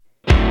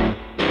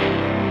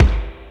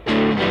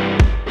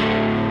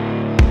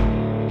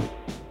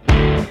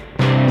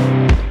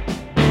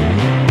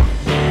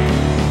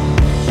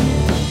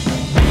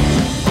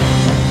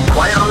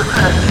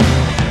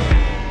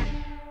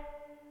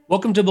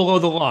Welcome to Below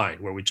the Line,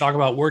 where we talk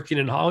about working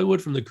in Hollywood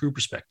from the crew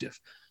perspective.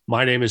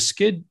 My name is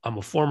Skid. I'm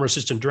a former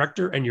assistant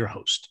director and your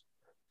host.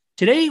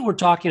 Today, we're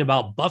talking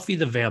about Buffy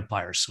the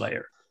Vampire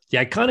Slayer, the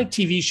iconic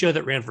TV show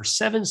that ran for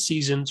 7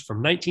 seasons from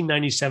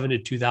 1997 to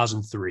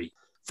 2003,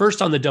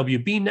 first on the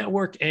WB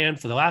network and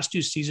for the last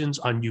 2 seasons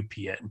on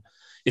UPN.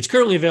 It's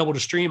currently available to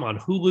stream on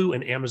Hulu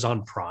and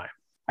Amazon Prime.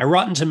 At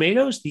Rotten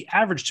Tomatoes, the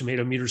average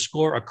tomato meter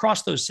score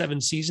across those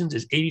 7 seasons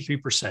is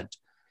 83%.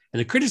 And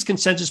the critics'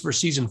 consensus for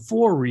season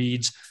 4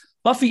 reads,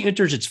 Buffy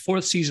enters its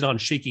 4th season on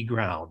shaky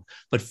ground,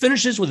 but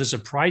finishes with a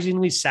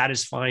surprisingly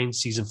satisfying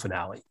season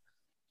finale.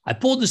 I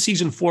pulled the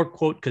season 4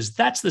 quote because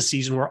that's the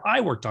season where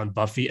I worked on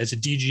Buffy as a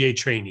DGA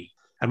trainee.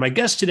 And my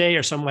guests today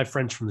are some of my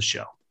friends from the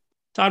show.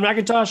 Todd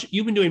McIntosh,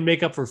 you've been doing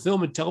makeup for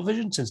film and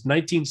television since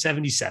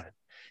 1977,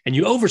 and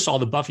you oversaw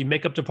the Buffy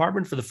makeup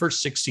department for the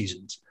first 6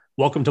 seasons.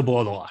 Welcome to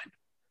Below the Line.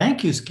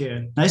 Thank you,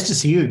 Skid. Nice to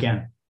see you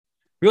again.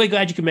 Really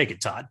glad you could make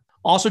it, Todd.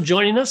 Also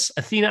joining us,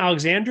 Athena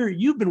Alexander.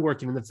 You've been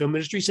working in the film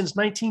industry since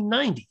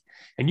 1990,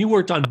 and you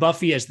worked on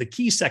Buffy as the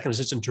key second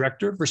assistant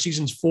director for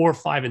seasons 4,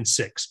 5, and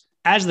 6.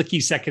 As the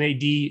key second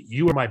AD,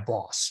 you were my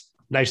boss.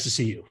 Nice to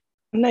see you.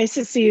 Nice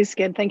to see you,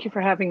 Skid. Thank you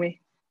for having me.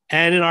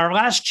 And in our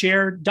last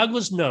chair,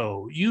 Douglas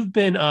No. You've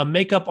been a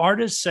makeup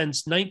artist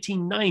since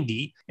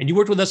 1990, and you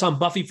worked with us on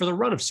Buffy for the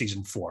run of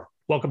season 4.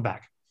 Welcome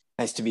back.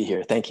 Nice to be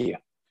here. Thank you.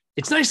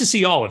 It's nice to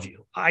see all of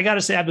you. I got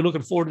to say, I've been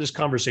looking forward to this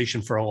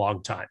conversation for a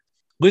long time.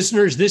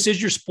 Listeners, this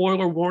is your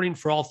spoiler warning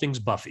for all things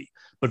Buffy.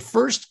 But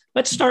first,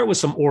 let's start with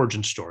some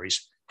origin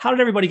stories. How did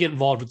everybody get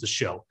involved with the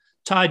show?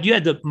 Todd, you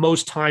had the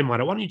most time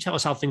on it. Why don't you tell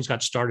us how things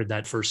got started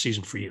that first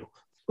season for you?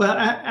 Well,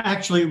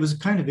 actually, it was a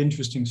kind of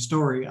interesting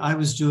story. I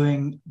was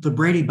doing the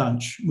Brady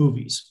Bunch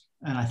movies,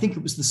 and I think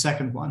it was the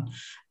second one.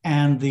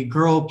 And the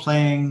girl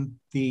playing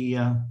the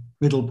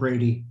little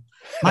Brady,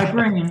 my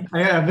brain,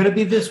 I'm going to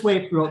be this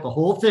way throughout the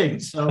whole thing.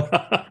 So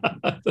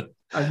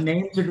our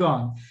names are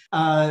gone,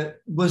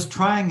 was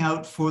trying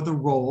out for the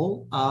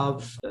role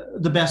of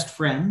the best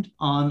friend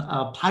on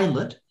a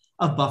pilot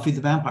of Buffy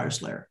the Vampire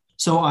Slayer.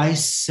 So I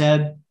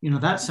said,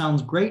 that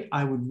sounds great.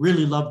 I would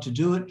really love to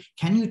do it.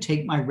 Can you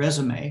take my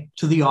resume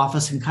to the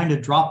office and kind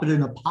of drop it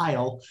in a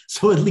pile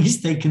so at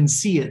least they can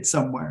see it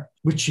somewhere,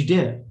 which she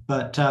did.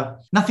 But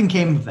nothing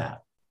came of that.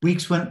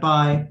 Weeks went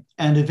by,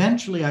 and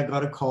eventually I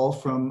got a call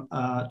from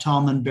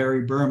Tom and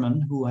Barry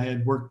Berman, who I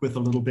had worked with a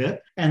little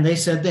bit, and they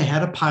said they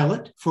had a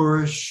pilot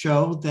for a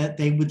show that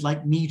they would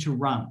like me to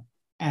run.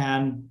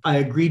 And I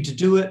agreed to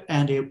do it,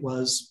 and it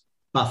was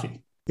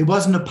Buffy. It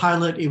wasn't a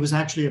pilot, it was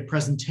actually a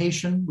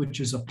presentation, which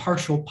is a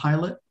partial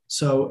pilot,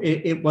 so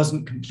it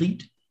wasn't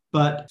complete.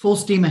 But full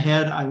steam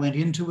ahead, I went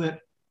into it,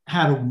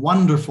 had a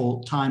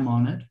wonderful time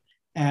on it,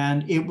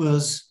 and it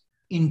was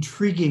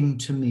intriguing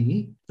to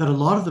me that a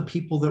lot of the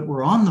people that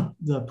were on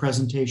the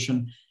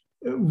presentation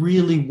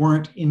really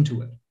weren't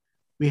into it.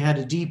 We had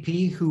a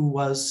DP who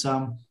was,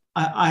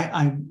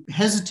 I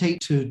hesitate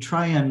to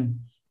try and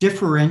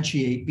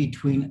differentiate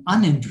between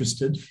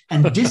uninterested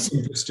and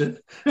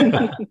disinterested,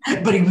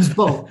 but he was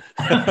both.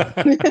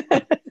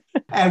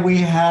 And we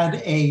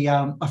had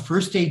a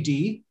first AD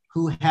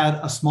who had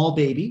a small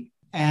baby,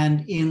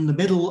 and in the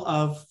middle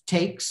of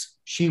takes,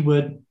 she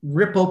would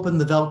rip open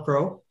the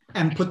Velcro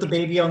and put the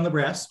baby on the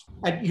breast.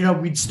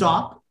 And, we'd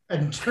stop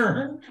and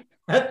turn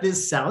at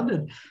this sound,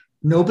 and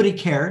nobody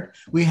cared.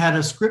 We had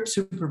a script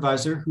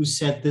supervisor who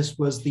said this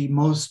was the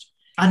most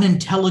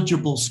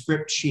unintelligible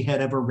script she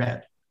had ever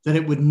read, that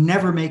it would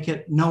never make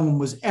it. No one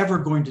was ever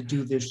going to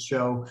do this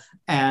show,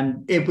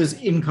 and it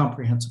was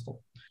incomprehensible.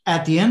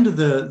 At the end of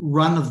the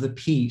run of the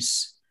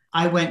piece,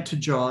 I went to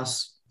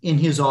Joss in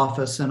his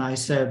office and I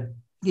said,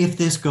 if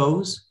this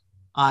goes,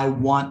 I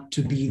want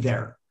to be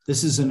there.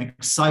 This is an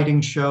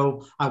exciting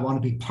show. I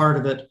want to be part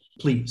of it,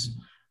 please.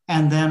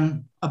 And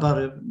then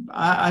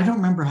I don't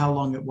remember how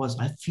long it was.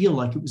 I feel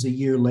like it was a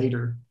year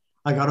later.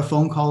 I got a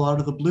phone call out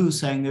of the blue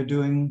saying they're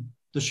doing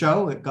the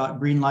show. It got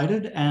green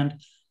lighted, and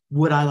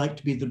would I like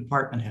to be the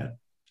department head?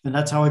 And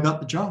that's how I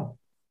got the job.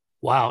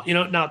 Wow.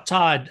 Now,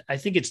 Todd, I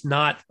think it's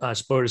not a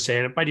spoiler to say,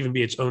 and it might even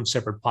be its own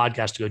separate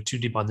podcast to go too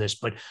deep on this,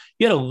 but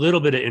you had a little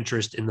bit of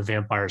interest in the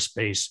vampire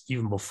space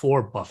even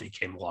before Buffy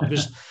came along.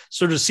 This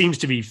sort of seems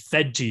to be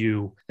fed to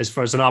you as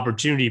far as an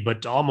opportunity,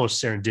 but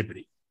almost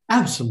serendipity.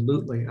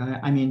 Absolutely.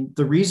 I mean,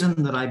 the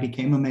reason that I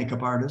became a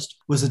makeup artist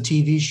was a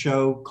TV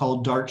show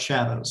called Dark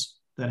Shadows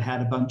that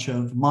had a bunch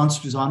of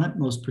monsters on it,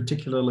 most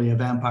particularly a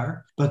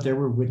vampire, but there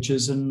were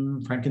witches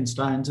and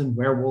Frankensteins and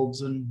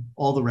werewolves and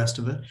all the rest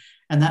of it.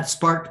 And that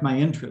sparked my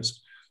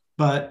interest.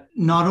 But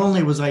not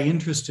only was I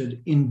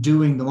interested in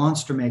doing the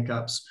monster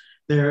makeups,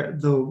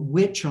 the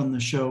witch on the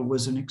show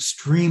was an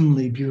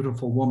extremely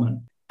beautiful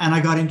woman. And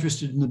I got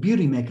interested in the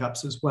beauty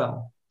makeups as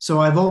well. So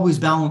I've always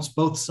balanced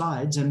both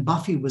sides, and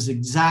Buffy was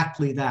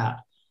exactly that.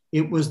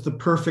 It was the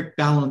perfect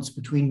balance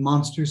between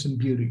monsters and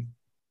beauty.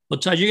 Well,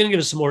 Todd, you're going to give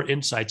us some more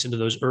insights into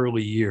those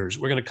early years.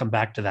 We're going to come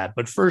back to that.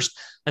 But first,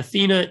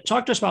 Athena,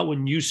 talk to us about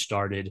when you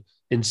started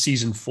in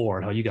season 4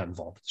 and how you got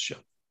involved with the show.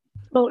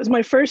 Well, it was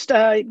my first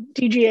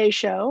DGA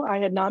show. I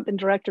had not been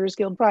Directors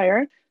Guild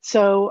prior.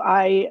 So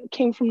I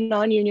came from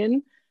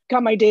non-union,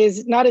 got my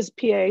days not as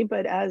PA,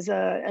 but as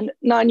a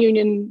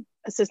non-union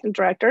assistant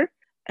director.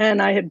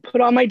 And I had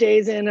put all my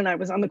days in, and I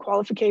was on the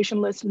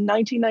qualification list in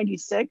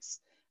 1996.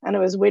 And I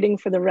was waiting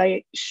for the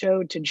right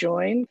show to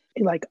join.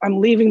 Like,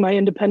 I'm leaving my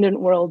independent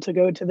world to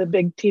go to the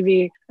big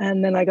TV.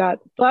 And then I got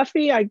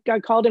Buffy. I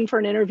got called in for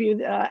an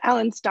interview.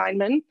 Alan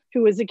Steinman,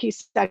 who was the key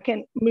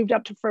second, moved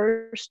up to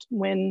first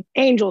when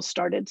Angel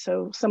started.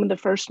 So some of the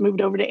first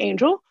moved over to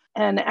Angel.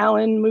 And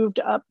Alan moved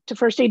up to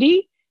first AD.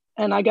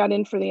 And I got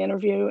in for the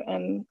interview,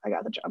 and I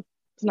got the job.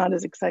 It's not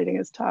as exciting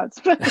as Todd's.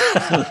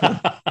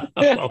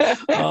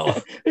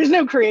 There's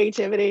no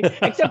creativity,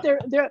 except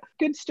there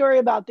good story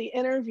about the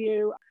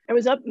interview. I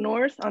was up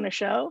north on a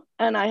show,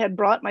 and I had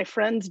brought my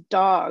friend's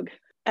dog,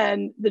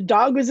 and the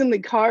dog was in the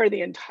car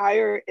the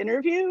entire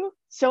interview.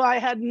 So I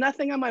had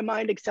nothing on my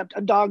mind except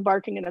a dog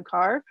barking in a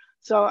car.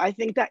 So I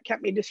think that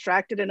kept me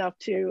distracted enough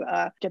to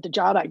get the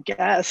job, I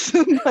guess.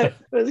 But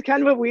it was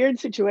kind of a weird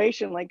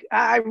situation. Like,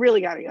 I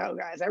really got to go,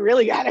 guys. I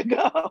really got to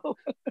go.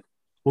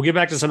 We'll get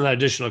back to some of that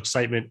additional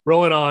excitement.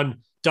 Rolling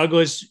on,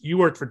 Douglas, you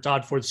worked for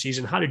Todd fourth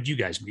season. How did you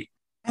guys meet?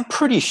 I'm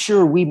pretty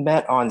sure we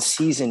met on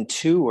season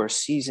 2 or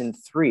season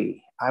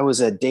 3. I was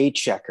a day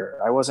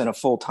checker. I wasn't a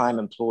full-time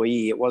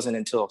employee. It wasn't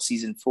until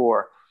season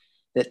 4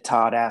 that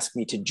Todd asked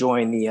me to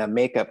join the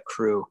makeup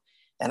crew.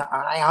 And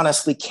I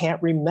honestly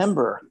can't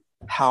remember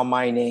how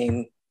my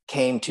name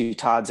came to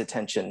Todd's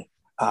attention.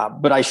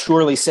 But I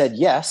surely said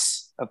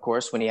yes, of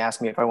course, when he asked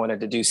me if I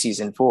wanted to do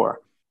season 4.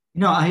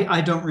 No,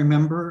 I don't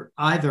remember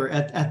either.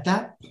 At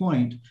that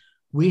point,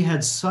 we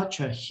had such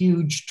a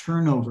huge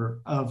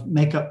turnover of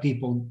makeup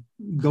people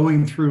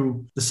going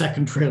through the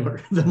second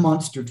trailer, the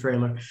monster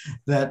trailer,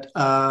 that,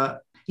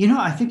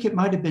 I think it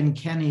might have been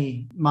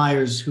Kenny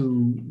Myers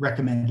who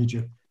recommended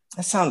you.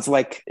 That sounds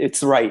like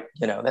it's right.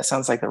 That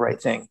sounds like the right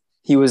thing.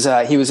 He was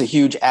a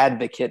huge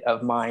advocate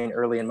of mine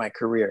early in my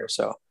career.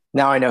 So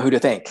now I know who to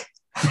thank.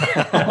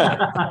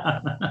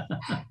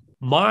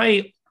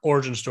 My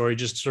origin story,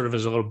 just sort of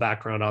as a little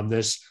background on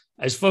this,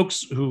 as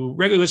folks who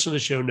regularly listen to the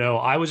show know,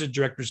 I was a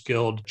Directors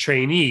Guild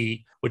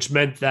trainee, which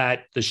meant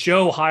that the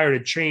show hired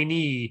a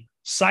trainee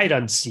sight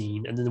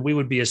unseen, and then we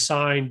would be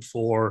assigned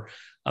for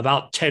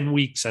about 10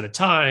 weeks at a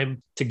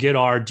time to get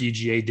our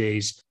DGA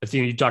days. I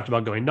think you talked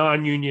about going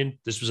non-union.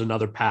 This was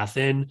another path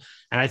in.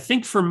 And I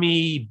think for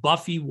me,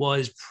 Buffy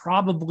was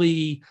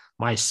probably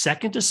my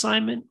second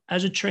assignment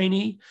as a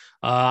trainee.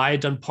 I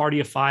had done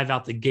Party of Five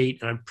out the gate,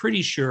 and I'm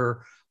pretty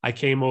sure I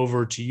came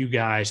over to you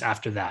guys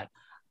after that.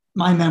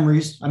 My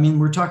memories,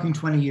 we're talking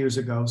 20 years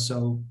ago.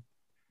 So,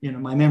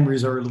 my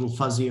memories are a little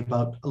fuzzy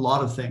about a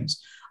lot of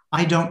things.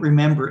 I don't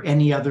remember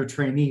any other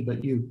trainee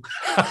but you.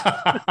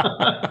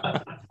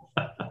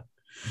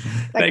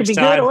 That Thanks, could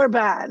be Todd. good or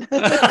bad. Take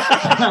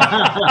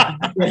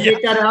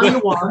that how you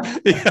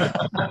want.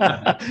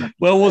 Yeah.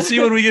 Well, we'll see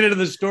when we get into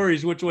the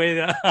stories which way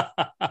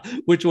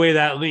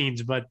that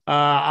leans, but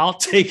I'll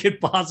take it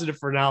positive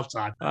for now,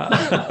 Todd.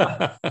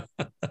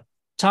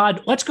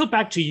 Todd, let's go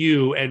back to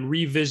you and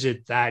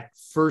revisit that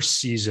first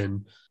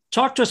season.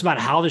 Talk to us about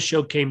how the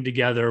show came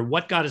together,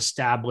 what got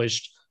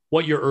established,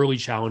 what your early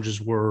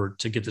challenges were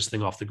to get this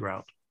thing off the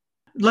ground.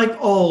 Like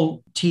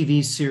all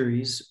TV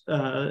series,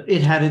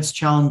 it had its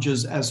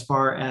challenges as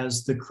far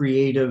as the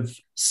creative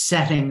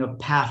setting of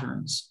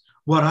patterns.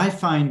 What I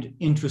find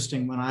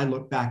interesting when I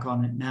look back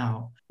on it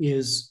now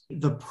is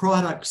the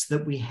products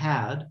that we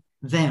had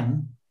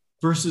then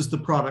versus the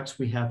products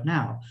we have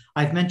now.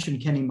 I've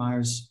mentioned Kenny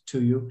Myers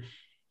to you.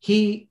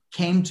 He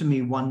came to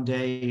me one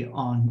day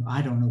on,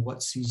 I don't know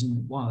what season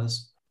it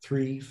was,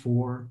 3,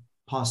 4,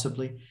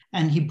 possibly.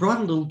 And he brought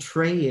a little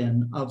tray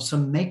in of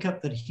some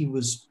makeup that he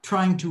was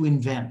trying to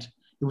invent.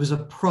 It was a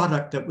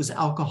product that was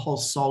alcohol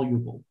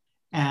soluble.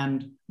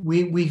 And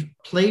we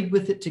played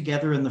with it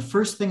together. And the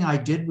first thing I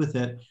did with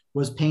it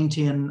was paint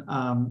in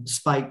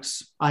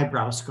Spike's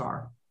eyebrow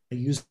scar. I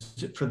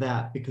used it for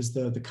that because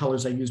the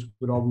colors I used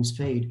would always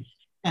fade.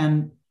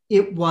 And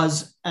it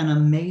was an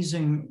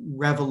amazing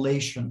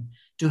revelation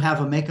to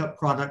have a makeup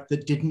product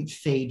that didn't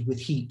fade with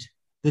heat,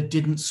 that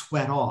didn't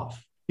sweat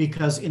off.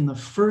 Because in the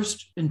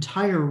first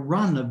entire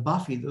run of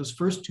Buffy, those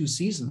first 2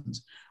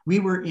 seasons, we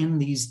were in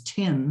these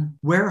tin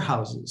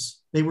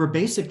warehouses. They were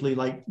basically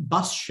like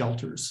bus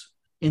shelters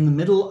in the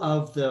middle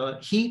of the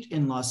heat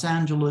in Los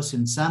Angeles,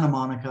 in Santa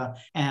Monica.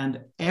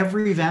 And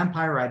every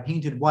vampire I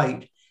painted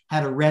white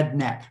had a red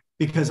neck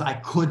because I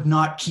could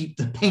not keep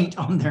the paint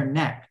on their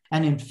neck.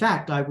 And in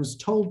fact, I was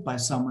told by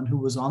someone who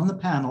was on the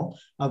panel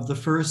of the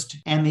first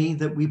Emmy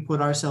that we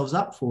put ourselves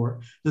up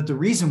for, that the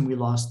reason we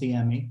lost the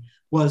Emmy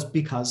was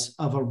because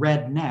of a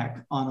red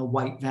neck on a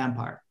white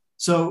vampire.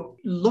 So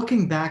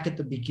looking back at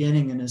the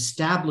beginning and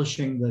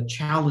establishing the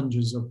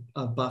challenges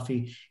of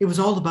Buffy, it was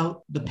all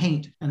about the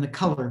paint and the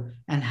color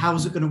and how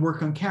is it going to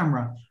work on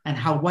camera and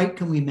how white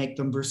can we make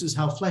them versus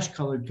how flesh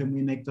colored can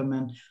we make them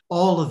and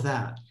all of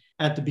that.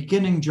 At the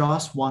beginning,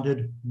 Joss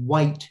wanted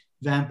white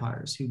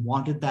vampires. He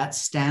wanted that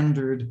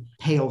standard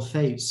pale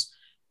face.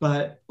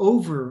 But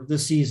over the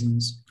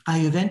seasons, I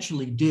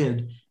eventually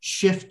did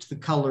shift the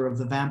color of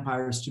the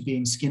vampires to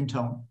being skin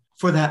tone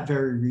for that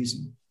very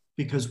reason,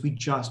 because we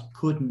just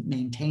couldn't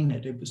maintain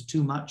it. It was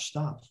too much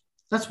stuff.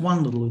 That's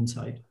one little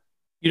insight.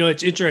 You know,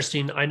 it's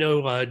interesting. I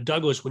know,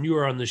 Douglas, when you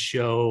were on the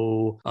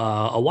show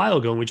a while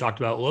ago and we talked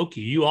about Loki,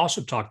 you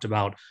also talked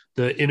about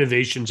the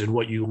innovations and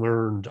what you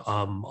learned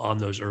on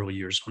those early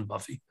years on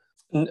Buffy.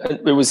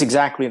 It was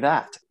exactly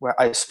that, where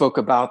I spoke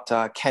about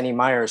Kenny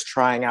Myers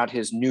trying out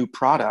his new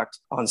product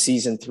on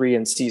season 3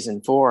 and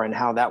season 4, and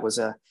how that was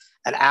an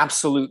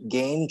absolute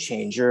game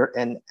changer.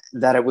 And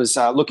that it was,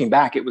 looking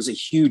back, it was a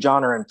huge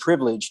honor and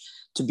privilege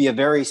to be a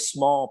very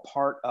small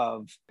part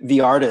of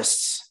the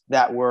artists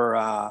that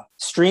were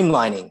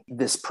streamlining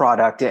this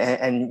product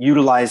and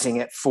utilizing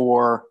it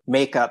for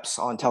makeups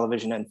on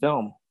television and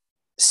film.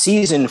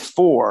 Season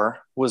 4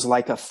 was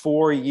like a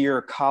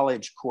 4-year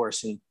college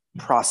course in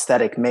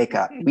prosthetic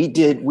makeup. We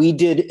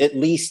did at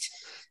least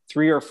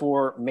 3 or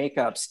 4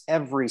 makeups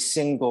every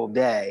single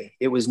day.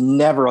 It was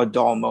never a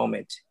dull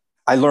moment.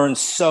 I learned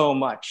so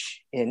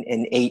much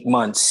in 8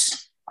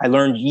 months. I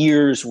learned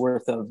years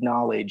worth of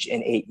knowledge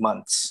in 8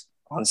 months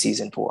on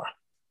season 4.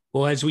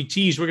 Well, as we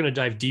tease, we're going to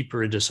dive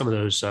deeper into some of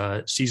those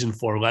season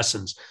 4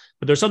 lessons.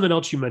 But there's something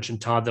else you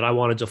mentioned, Todd, that I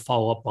wanted to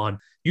follow up on.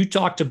 You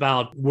talked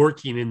about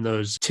working in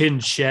those tin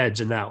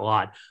sheds in that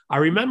lot. I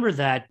remember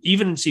that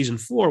even in season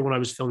 4, when I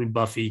was filming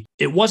Buffy,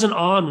 it wasn't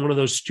on one of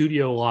those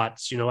studio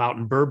lots, out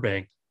in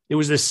Burbank. It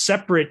was this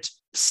separate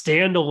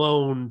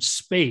standalone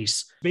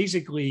space,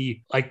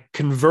 basically like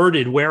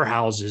converted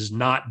warehouses,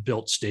 not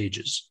built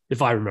stages,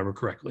 if I remember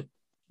correctly.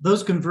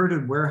 Those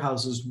converted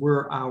warehouses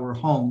were our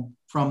home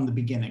from the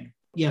beginning.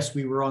 Yes,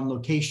 we were on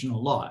location a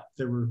lot.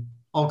 There were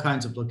all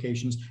kinds of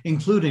locations,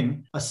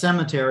 including a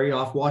cemetery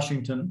off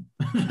Washington.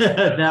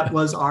 That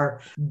was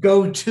our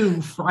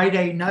go-to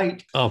Friday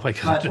night. Oh my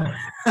God.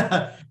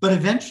 But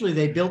eventually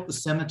they built the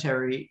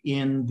cemetery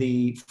in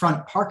the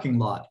front parking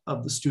lot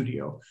of the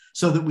studio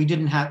so that we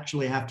didn't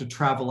actually have to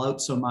travel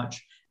out so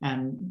much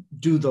and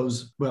do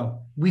those.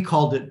 Well, we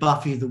called it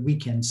Buffy the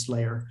Weekend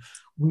Slayer.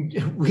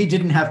 We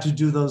didn't have to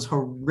do those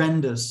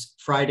horrendous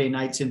Friday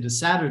nights into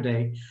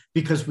Saturday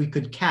because we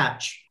could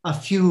catch a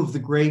few of the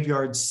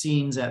graveyard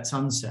scenes at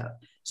sunset.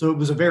 So it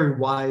was a very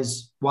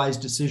wise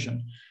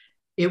decision.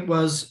 It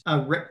was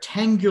a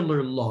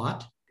rectangular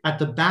lot. At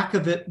the back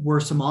of it were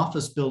some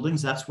office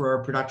buildings. That's where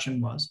our production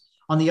was.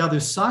 On the other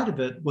side of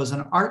it was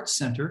an art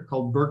center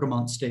called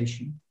Bergamont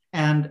Station.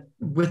 And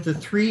with the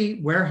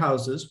 3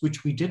 warehouses,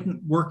 which we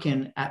didn't work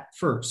in at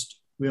first,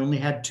 we only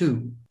had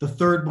 2. The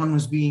third one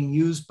was being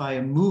used by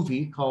a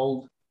movie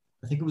called,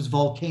 I think it was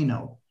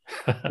Volcano,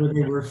 where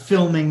they were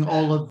filming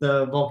all of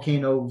the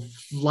volcano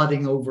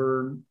flooding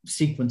over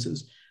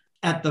sequences.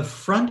 At the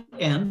front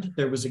end,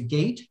 there was a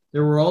gate.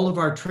 There were all of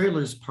our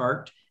trailers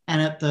parked. And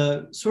at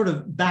the sort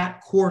of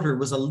back quarter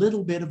was a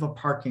little bit of a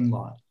parking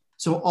lot.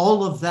 So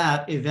all of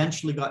that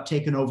eventually got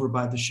taken over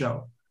by the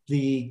show.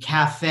 The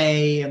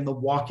cafe and the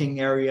walking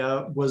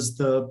area was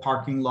the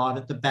parking lot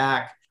at the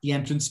back. The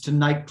entrance to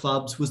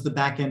nightclubs was the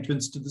back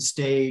entrance to the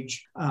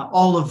stage.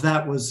 All of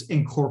that was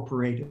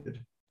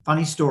incorporated.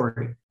 Funny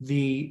story.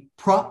 The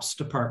props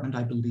department,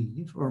 I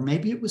believe, or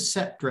maybe it was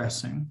set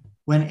dressing,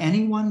 when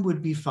anyone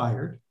would be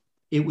fired,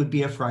 it would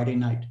be a Friday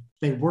night.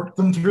 They worked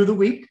them through the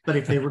week, but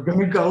if they were going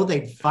to go,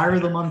 they'd fire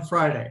them on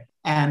Friday.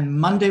 And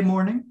Monday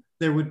morning,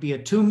 there would be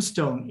a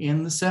tombstone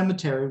in the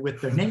cemetery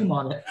with their name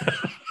on it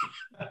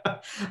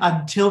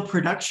until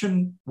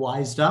production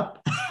wised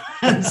up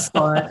and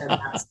saw it and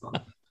asked them.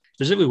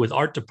 Specifically with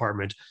art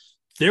department,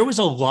 there was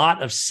a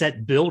lot of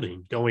set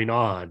building going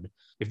on.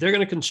 If they're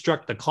going to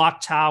construct the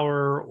clock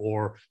tower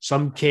or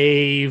some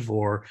cave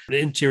or an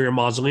interior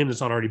mausoleum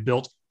that's not already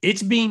built,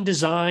 it's being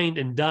designed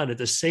and done at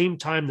the same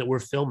time that we're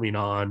filming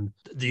on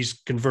these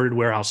converted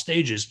warehouse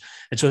stages.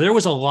 And so there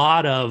was a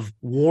lot of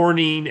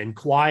warning and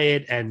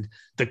quiet, and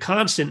the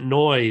constant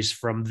noise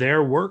from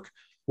their work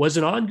was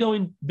an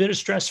ongoing bit of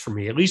stress for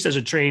me, at least as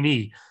a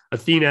trainee.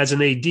 Athena, as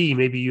an AD,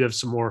 maybe you have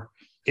some more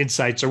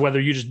insights, or whether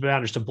you just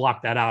managed to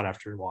block that out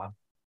after a while.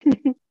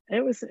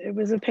 It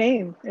was a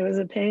pain. It was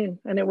a pain.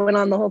 And it went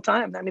on the whole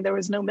time. I mean, there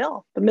was no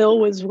mill. The mill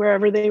was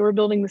wherever they were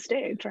building the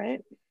stage, right?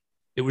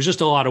 It was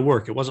just a lot of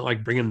work. It wasn't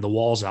like bringing the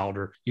walls out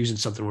or using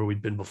something where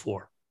we'd been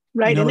before.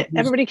 Right. And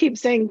everybody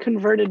keeps saying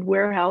converted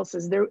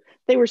warehouses.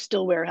 They were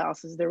still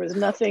warehouses. There was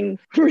nothing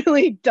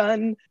really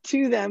done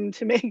to them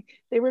to make,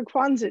 they were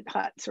Quonset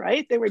huts,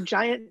 right? They were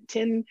giant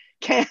tin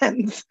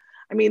cans.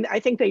 I mean, I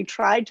think they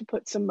tried to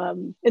put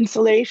some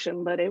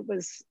insulation, but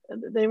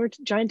they were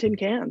giant tin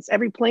cans.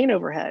 Every plane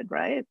overhead,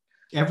 right?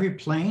 Every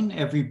plane,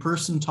 every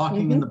person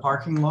talking in the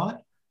parking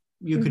lot,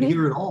 you could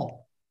hear it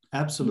all.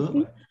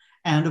 Absolutely.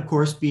 And of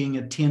course, being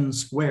a tin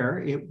square,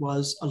 it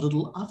was a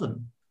little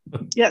oven.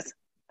 Yes.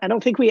 I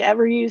don't think we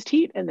ever used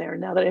heat in there,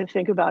 now that I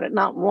think about it,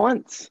 not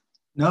once.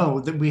 No,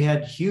 that we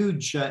had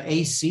huge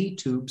AC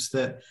tubes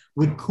that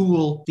would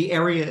cool the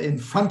area in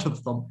front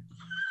of them.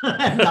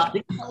 and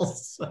nothing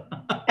else.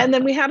 And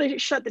then we had to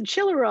shut the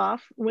chiller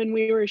off when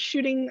we were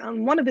shooting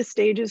on one of the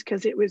stages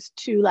because it was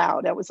too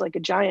loud. That was like a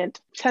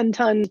giant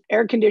 10-ton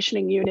air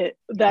conditioning unit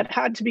that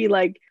had to be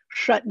like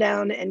shut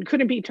down and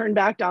couldn't be turned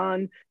back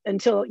on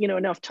until,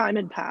 enough time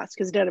had passed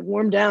because it had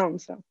warmed down.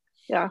 So,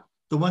 yeah.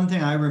 The one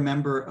thing I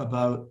remember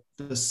about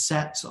the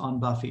sets on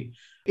Buffy,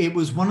 it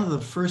was one of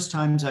the first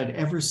times I'd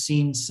ever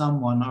seen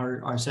someone,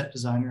 our set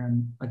designer,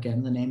 and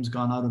again, the name's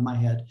gone out of my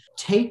head,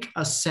 take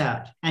a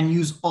set and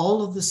use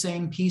all of the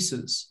same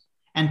pieces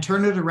and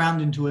turn it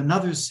around into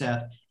another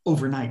set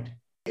overnight.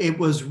 It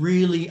was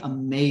really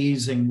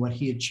amazing what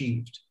he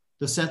achieved.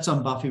 The sets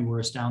on Buffy were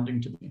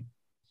astounding to me.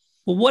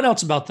 Well, what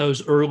else about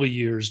those early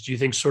years do you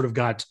think sort of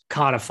got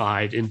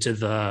codified into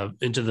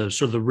the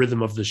sort of the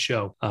rhythm of the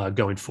show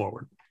going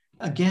forward?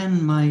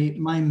 Again,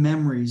 my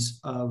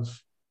memories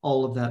of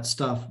all of that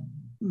stuff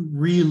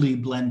really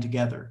blend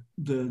together.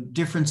 The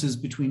differences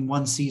between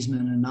one season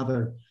and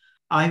another.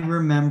 I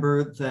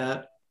remember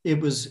that it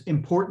was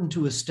important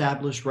to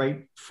establish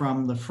right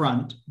from the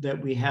front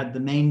that we had the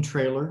main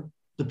trailer,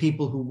 the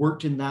people who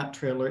worked in that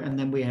trailer, and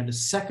then we had a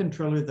second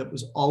trailer that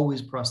was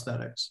always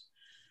prosthetics.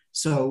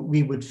 So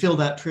we would fill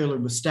that trailer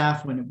with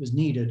staff when it was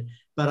needed.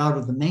 But out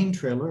of the main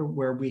trailer,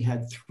 where we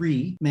had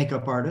 3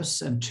 makeup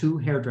artists and 2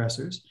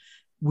 hairdressers,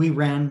 we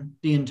ran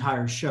the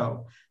entire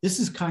show. This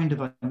is kind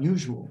of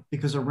unusual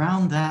because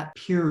around that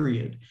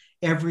period,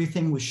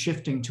 everything was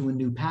shifting to a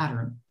new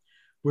pattern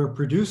where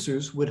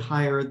producers would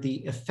hire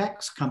the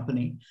effects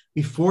company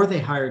before they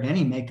hired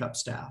any makeup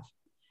staff.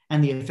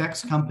 And the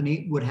effects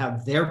company would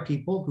have their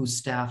people who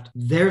staffed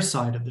their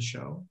side of the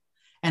show.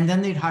 And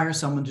then they'd hire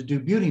someone to do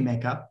beauty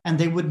makeup, and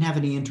they wouldn't have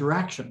any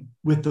interaction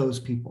with those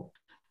people.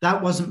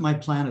 That wasn't my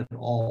plan at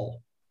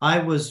all. I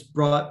was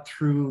brought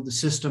through the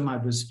system. I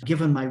was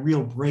given my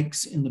real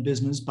breaks in the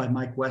business by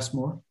Mike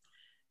Westmore.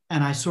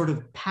 And I sort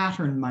of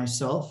patterned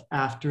myself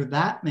after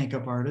that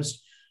makeup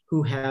artist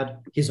who had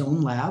his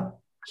own lab.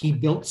 He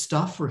built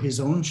stuff for his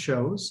own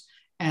shows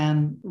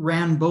and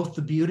ran both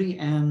the beauty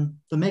and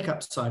the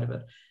makeup side of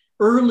it.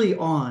 Early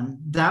on,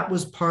 that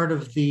was part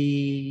of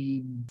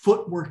the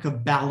footwork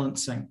of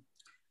balancing.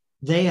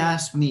 They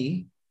asked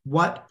me,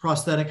 what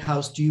prosthetic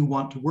house do you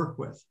want to work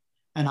with?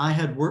 And I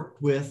had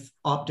worked with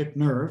Optic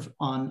Nerve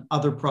on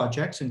other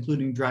projects,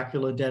 including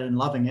Dracula Dead and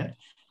Loving It.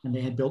 And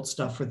they had built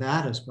stuff for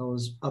that as well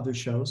as other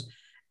shows.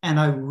 And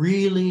I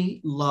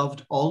really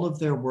loved all of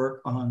their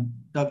work on,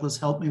 Douglas,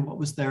 help me, what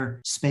was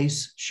their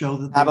space show?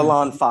 That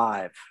Babylon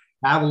 5.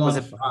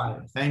 Babylon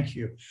 5, thank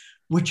you.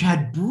 Which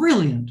had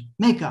brilliant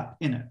makeup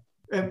in it.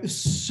 It was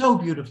so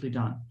beautifully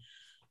done.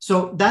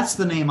 So that's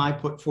the name I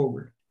put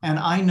forward. And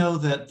I know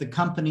that the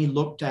company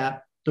looked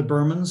at the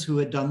Bermans who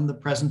had done the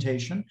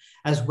presentation,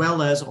 as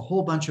well as a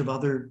whole bunch of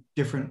other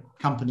different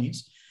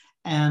companies.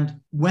 And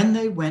when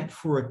they went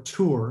for a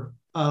tour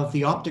of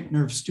the Optic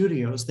Nerve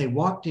studios, they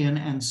walked in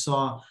and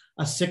saw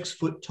a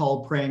 6-foot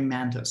tall praying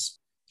mantis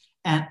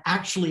and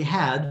actually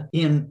had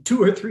in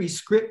 2 or 3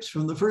 scripts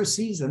from the first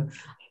season,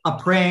 a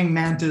praying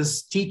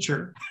mantis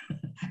teacher.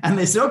 And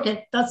they said,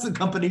 okay, that's the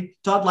company.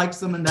 Todd likes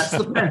them and that's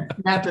the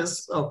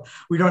mantis. So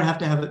we don't have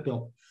to have it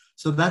built.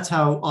 So that's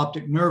how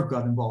Optic Nerve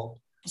got involved.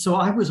 So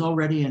I was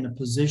already in a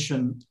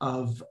position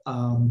of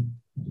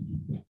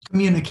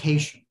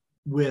communication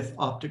with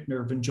Optic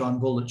Nerve and John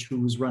Bullich, who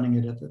was running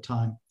it at the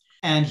time.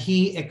 And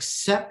he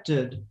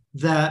accepted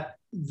that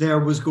there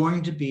was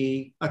going to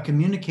be a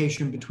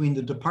communication between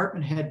the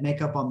department head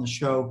makeup on the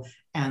show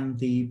and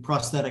the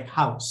prosthetic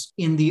house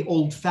in the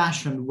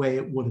old-fashioned way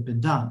it would have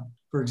been done.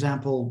 For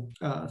example,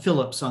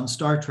 Phillips on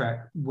Star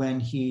Trek, when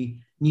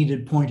he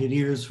needed pointed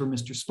ears for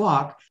Mr.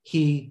 Spock,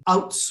 he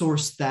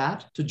outsourced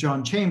that to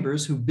John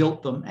Chambers, who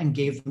built them and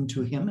gave them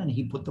to him, and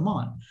he put them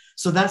on.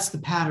 So that's the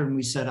pattern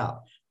we set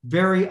up,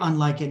 very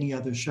unlike any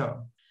other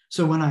show.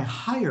 So when I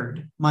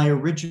hired my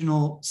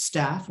original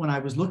staff, when I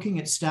was looking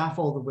at staff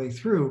all the way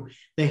through,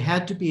 they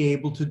had to be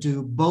able to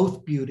do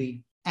both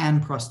beauty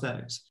and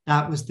prosthetics.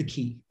 That was the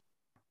key.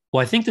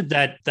 Well, I think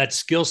that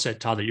skill set,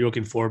 Todd, that you're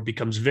looking for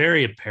becomes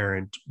very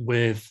apparent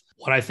with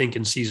what I think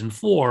in season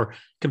 4.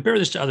 Compare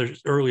this to other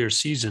earlier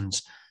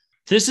seasons.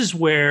 This is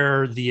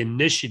where the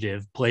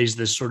initiative plays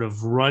this sort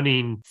of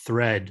running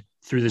thread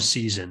through the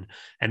season.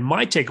 And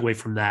my takeaway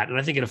from that, and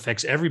I think it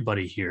affects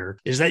everybody here,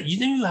 is that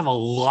you have a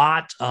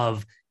lot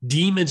of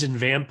demons and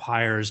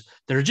vampires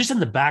that are just in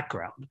the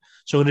background.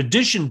 So in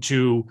addition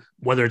to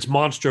whether it's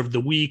Monster of the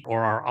Week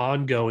or our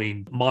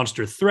ongoing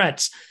monster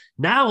threats,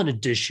 now in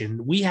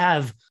addition, we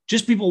have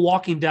just people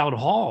walking down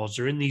halls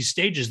or in these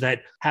stages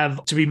that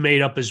have to be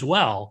made up as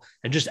well.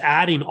 And just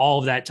adding all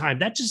of that time,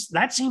 that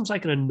seems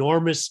like an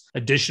enormous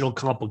additional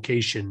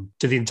complication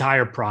to the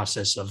entire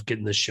process of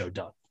getting this show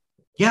done.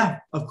 Yeah,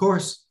 of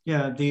course.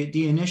 Yeah,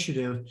 the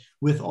initiative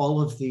with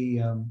all of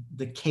the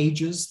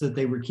cages that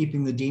they were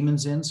keeping the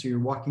demons in. So you're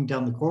walking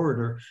down the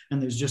corridor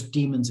and there's just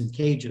demons in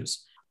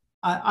cages.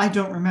 I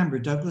don't remember,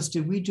 Douglas,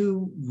 did we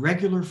do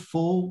regular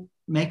full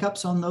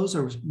makeups on those,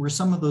 or were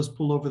some of those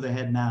pull over the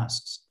head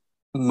masks?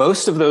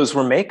 Most of those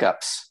were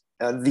makeups.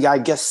 I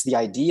guess the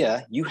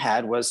idea you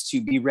had was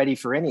to be ready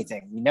for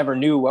anything. You never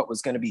knew what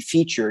was going to be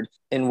featured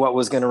and what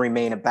was going to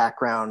remain a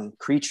background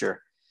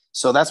creature.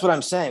 So that's what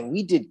I'm saying.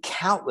 We did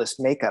countless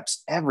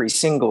makeups every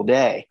single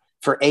day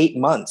for 8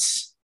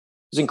 months.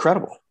 It was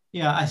incredible.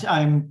 Yeah,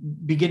 I'm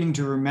beginning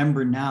to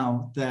remember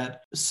now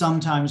that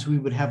sometimes we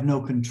would have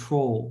no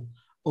control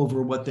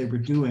over what they were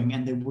doing,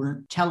 and they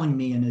weren't telling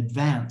me in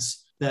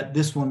advance that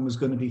this one was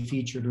going to be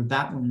featured or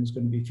that one was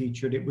going to be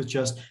featured. It was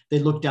just, they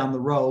looked down the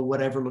row,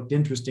 whatever looked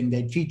interesting,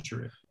 they'd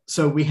feature it.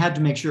 So we had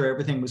to make sure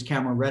everything was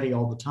camera ready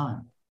all the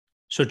time.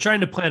 So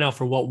trying to plan out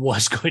for what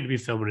was going to be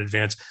filmed in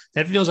advance,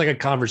 that feels like a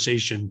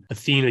conversation,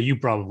 Athena, you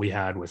probably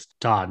had with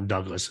Todd and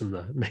Douglas and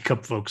the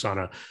makeup folks on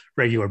a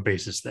regular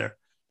basis there.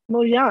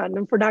 Well, yeah,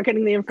 and for not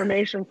getting the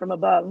information from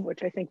above,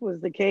 which I think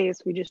was the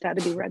case, we just had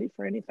to be ready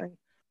for anything.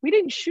 We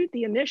didn't shoot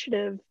the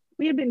initiative.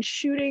 We had been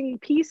shooting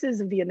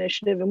pieces of the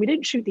initiative, and we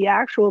didn't shoot the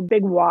actual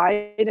big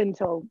wide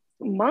until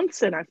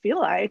months in, I feel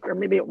like, or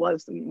maybe it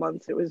was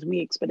months, it was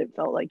weeks, but it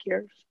felt like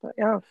years. But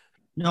yeah.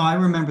 No, I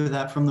remember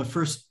that from the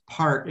first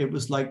part. It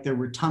was like there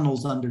were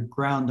tunnels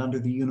underground under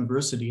the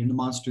university and the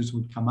monsters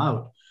would come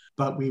out,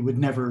 but we would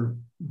never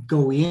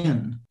go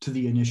in to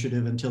the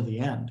initiative until the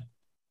end.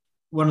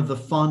 One of the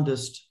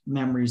fondest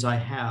memories I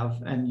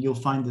have, and you'll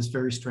find this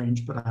very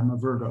strange, but I'm a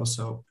Virgo,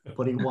 so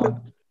what do you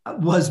want,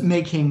 was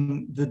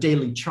making the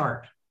daily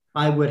chart.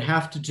 I would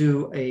have to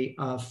do a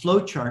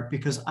flow chart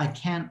because I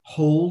can't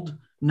hold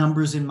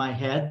numbers in my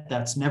head.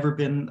 That's never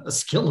been a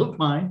skill of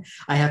mine.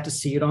 I have to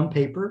see it on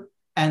paper.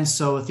 And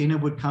so Athena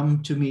would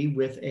come to me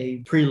with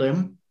a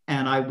prelim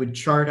and I would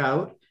chart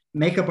out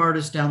makeup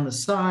artists down the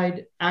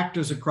side,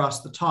 actors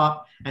across the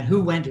top, and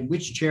who went in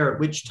which chair at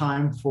which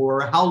time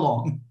for how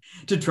long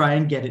to try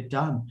and get it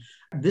done.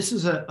 This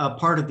is a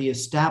part of the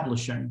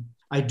establishing.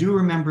 I do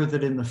remember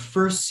that in the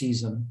first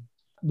season,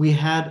 we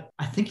had,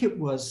 I think it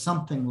was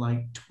something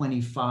like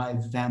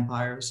 25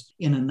 vampires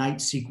in a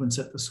night sequence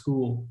at the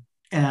school.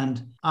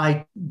 And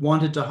I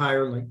wanted to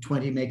hire like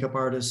 20 makeup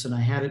artists and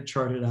I had it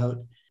charted out.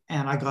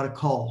 And I got a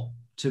call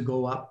to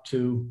go up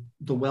to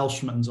the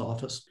Welshman's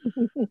office.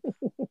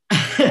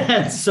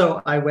 And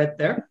so I went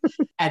there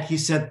and he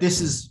said, this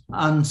is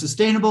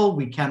unsustainable.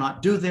 We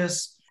cannot do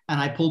this. And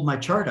I pulled my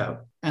chart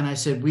out and I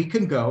said, we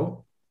can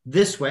go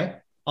this way.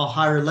 I'll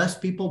hire less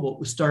people, but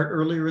we'll start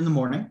earlier in the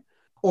morning,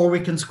 or we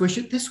can squish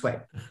it this way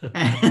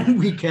and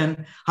we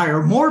can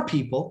hire more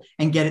people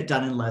and get it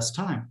done in less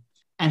time.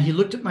 And he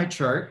looked at my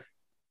chart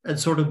and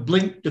sort of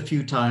blinked a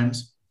few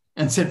times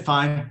and said,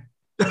 fine,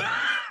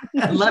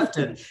 and left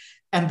it.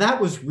 And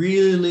that was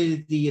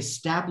really the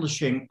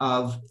establishing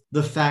of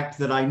the fact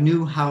that I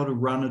knew how to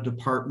run a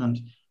department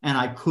and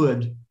I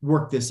could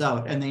work this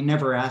out. And they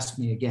never asked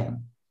me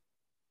again.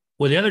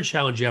 Well, the other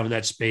challenge you have in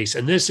that space,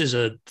 and this is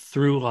a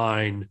through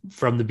line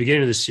from the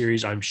beginning of the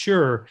series, I'm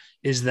sure,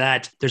 is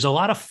that there's a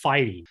lot of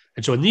fighting.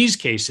 And so in these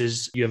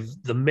cases, you have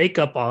the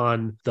makeup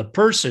on the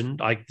person,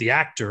 like the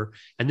actor,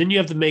 and then you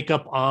have the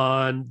makeup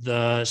on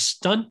the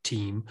stunt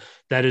team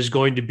that is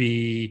going to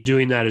be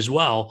doing that as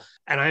well.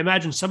 And I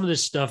imagine some of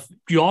this stuff,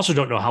 you also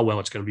don't know how well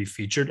it's going to be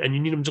featured, and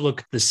you need them to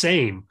look the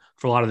same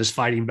for a lot of this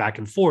fighting back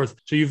and forth.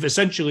 So you've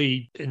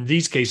essentially, in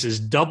these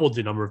cases, doubled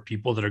the number of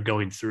people that are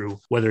going through,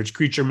 whether it's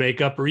creature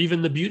makeup or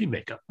even the beauty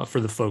makeup for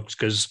the folks,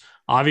 because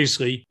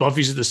obviously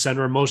Buffy's at the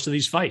center of most of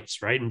these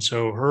fights, right? And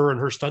so her and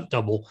her stunt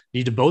double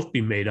need to both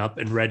be made up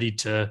and ready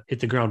to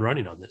hit the ground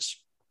running on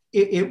this.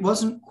 It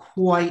wasn't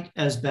quite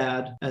as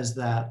bad as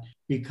that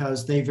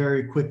because they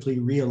very quickly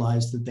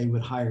realized that they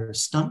would hire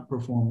stunt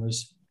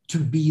performers to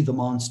be the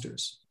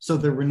monsters. So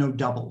there were no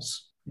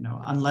doubles.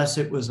 Unless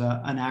it was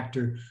an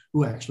actor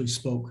who actually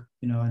spoke,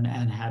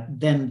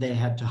 then they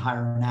had to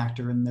hire an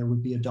actor and there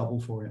would be a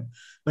double for him.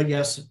 But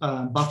yes,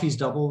 Buffy's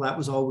double, that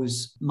was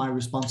always my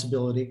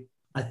responsibility.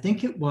 I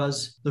think it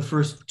was the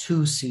first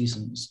 2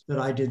 seasons that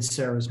I did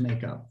Sarah's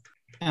makeup.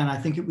 And I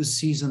think it was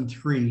season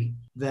 3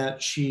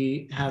 that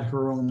she had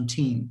her own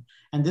team.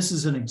 And this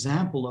is an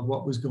example of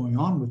what was going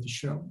on with the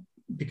show,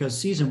 because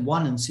season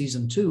 1 and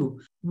season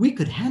 2, we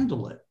could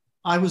handle it.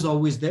 I was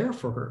always there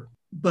for her.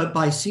 But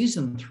by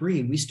season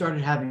 3, we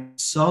started having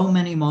so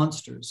many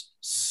monsters,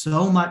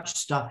 so much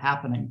stuff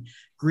happening,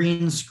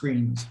 green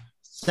screens,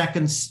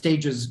 second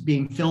stages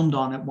being filmed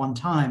on at one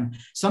time.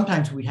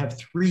 Sometimes we'd have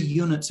 3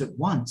 units at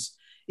once.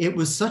 It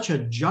was such a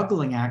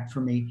juggling act for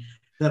me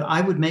that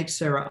I would make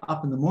Sarah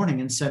up in the morning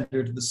and send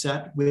her to the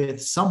set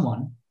with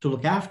someone to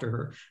look after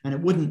her. And it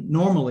wouldn't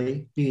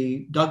normally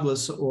be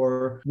Douglas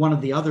or one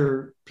of the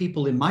other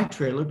people in my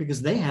trailer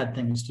because they had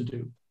things to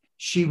do.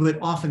 She would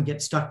often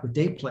get stuck with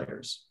day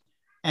players.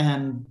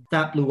 And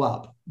that blew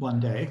up one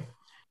day.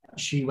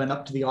 She went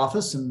up to the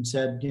office and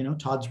said,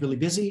 Todd's really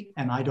busy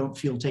and I don't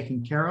feel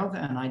taken care of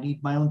and I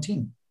need my own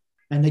team.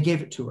 And they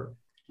gave it to her.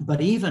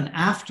 But even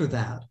after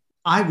that,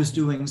 I was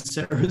doing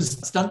Sarah's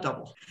stunt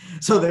double.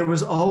 So there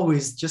was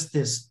always just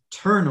this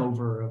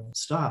turnover of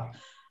stuff.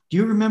 Do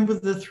you remember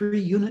the 3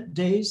 unit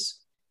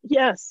days?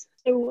 Yes.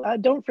 So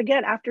don't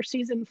forget, after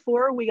season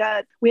 4, we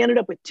ended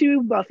up with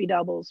 2 Buffy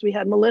doubles. We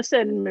had Melissa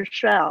and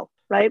Michelle,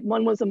 right?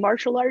 One was the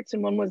martial arts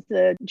and one was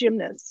the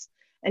gymnast.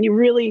 And you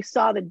really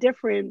saw the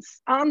difference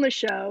on the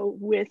show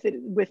with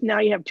now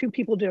you have two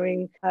people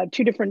doing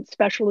two different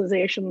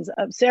specializations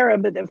of Sarah,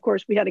 but of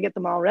course we had to get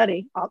them all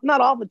ready.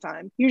 Not all the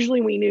time.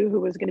 Usually we knew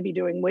who was going to be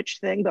doing which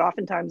thing, but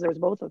oftentimes there was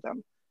both of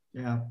them.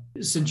 Yeah.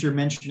 Since you're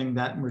mentioning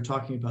that and we're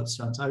talking about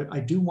stunts, I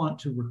do want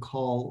to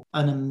recall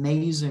an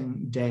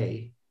amazing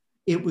day.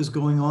 It was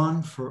going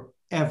on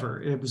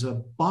forever. It was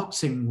a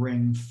boxing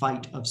ring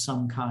fight of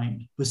some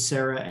kind with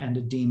Sarah and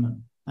a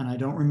demon. And I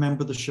don't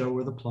remember the show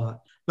or the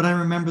plot, but I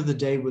remember the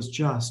day was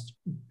just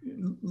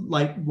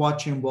like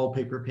watching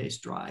wallpaper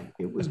paste dry.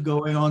 It was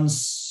going on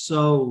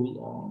so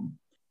long.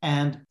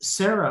 And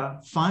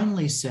Sarah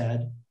finally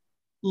said,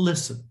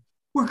 listen,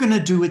 we're going to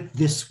do it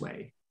this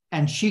way.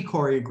 And she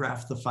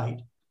choreographed the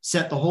fight,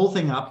 set the whole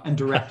thing up and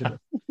directed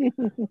it.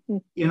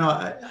 You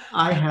know,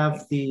 I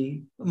have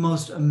the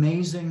most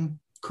amazing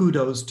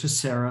kudos to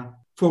Sarah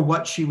for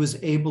what she was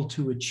able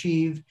to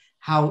achieve,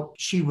 how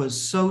she was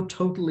so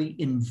totally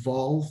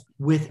involved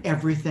with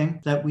everything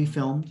that we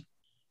filmed.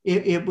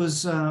 It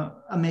was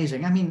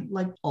amazing. I mean,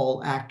 like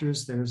all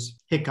actors, there's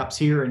hiccups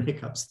here and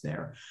hiccups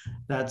there.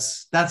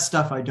 That's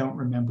stuff I don't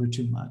remember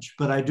too much.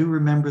 But I do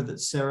remember that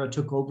Sarah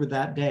took over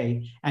that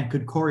day and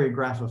could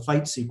choreograph a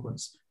fight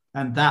sequence.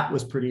 And that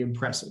was pretty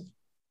impressive.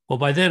 Well,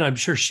 by then, I'm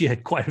sure she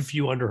had quite a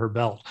few under her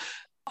belt.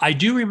 I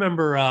do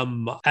remember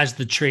as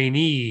the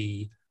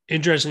trainee,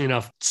 interestingly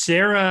enough,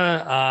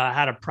 Sarah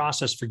had a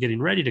process for getting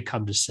ready to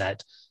come to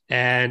set.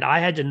 And I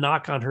had to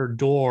knock on her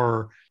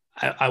door,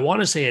 I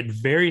want to say at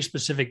very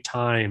specific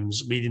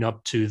times leading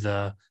up to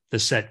the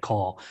set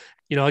call.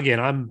 You know, again,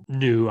 I'm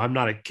new. I'm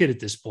not a kid at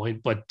this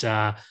point, but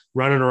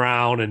running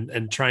around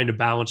and trying to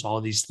balance all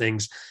of these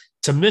things.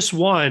 To miss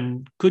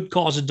one could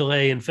cause a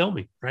delay in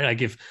filming, right?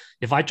 Like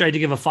if I tried to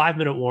give a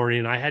 5-minute warning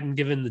and I hadn't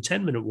given the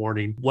 10-minute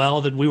warning,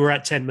 well, then we were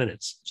at 10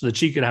 minutes so that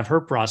she could have her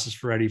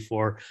process ready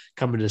for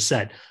coming to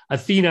set.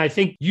 Athena, I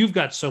think you've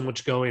got so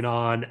much going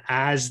on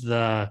as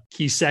the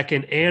key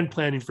second and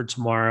planning for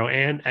tomorrow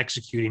and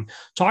executing.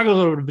 Talk a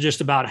little bit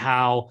just about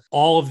how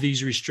all of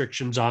these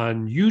restrictions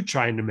on you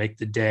trying to make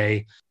the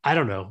day, I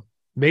don't know,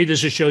 made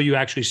this a show you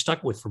actually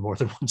stuck with for more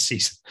than one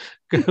season.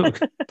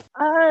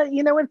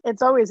 You know,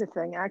 it's always a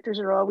thing. Actors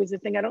are always a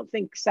thing. I don't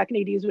think second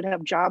ADs would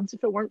have jobs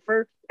if it weren't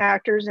for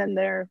actors and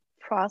their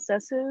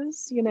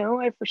processes, you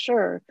know, for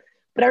sure.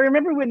 But I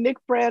remember when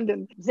Nick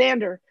Brandon,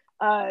 Xander,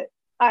 I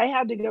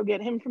had to go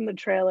get him from the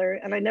trailer,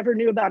 and I never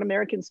knew about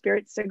American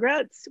Spirit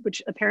cigarettes,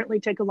 which apparently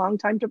take a long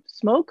time to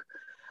smoke.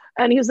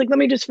 And he was like, let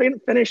me just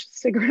finish the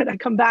cigarette. I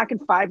come back in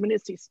 5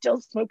 minutes. He's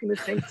still smoking the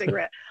same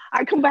cigarette.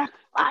 I come back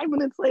 5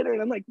 minutes later and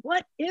I'm like,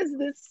 what is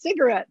this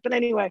cigarette? But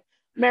anyway,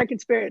 American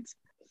Spirits,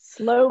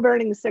 slow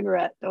burning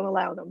cigarette. Don't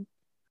allow them.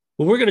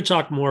 Well, we're going to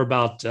talk more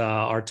about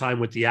our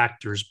time with the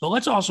actors, but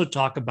let's also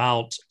talk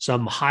about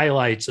some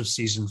highlights of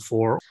season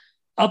 4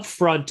 up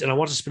front. And I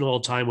want to spend a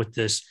little time with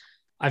this.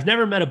 I've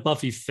never met a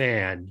Buffy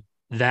fan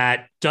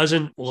that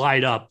doesn't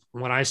light up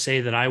when I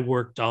say that I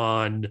worked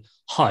on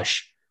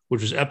Hush,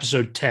 which was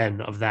episode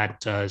 10 of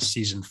that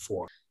season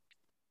 4.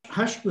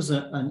 Hush was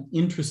an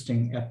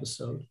interesting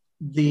episode.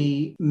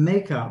 The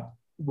makeup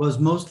was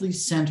mostly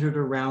centered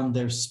around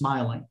their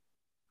smiling,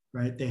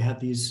 right? They had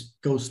these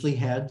ghostly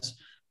heads,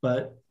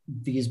 but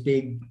these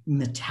big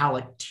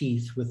metallic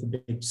teeth with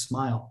a big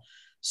smile.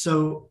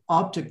 So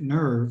Optic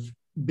Nerve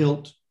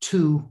built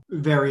 2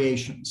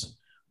 variations.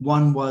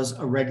 One was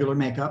a regular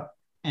makeup,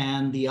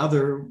 and the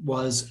other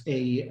was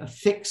a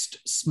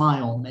fixed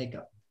smile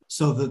makeup,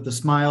 so that the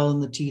smile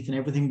and the teeth and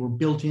everything were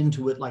built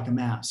into it like a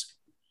mask.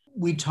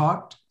 We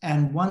talked,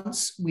 and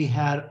once we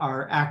had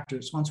our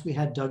actors, once we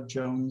had Doug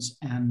Jones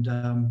and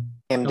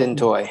Camden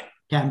Toy.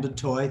 Camden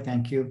Toy,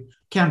 thank you.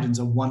 Camden's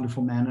a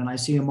wonderful man, and I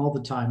see him all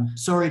the time.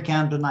 Sorry,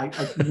 Camden, I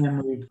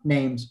remember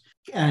names.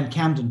 And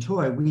Camden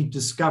Toy, we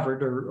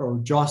discovered, or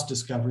Joss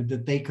discovered,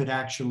 that they could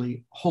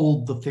actually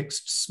hold the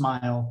fixed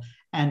smile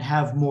and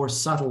have more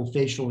subtle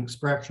facial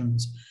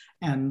expressions.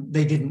 And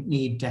they didn't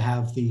need to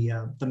have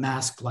the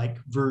mask-like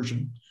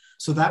version.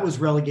 So that was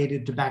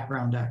relegated to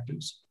background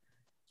actors.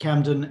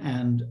 Camden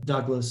and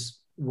Douglas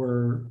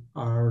were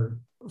our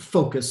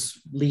focus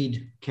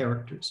lead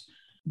characters.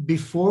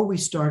 Before we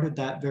started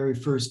that very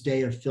first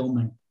day of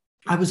filming,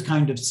 I was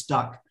kind of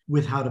stuck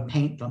with how to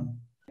paint them.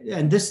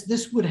 And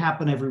this would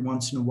happen every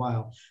once in a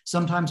while.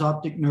 Sometimes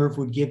Optic Nerve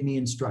would give me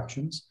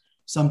instructions.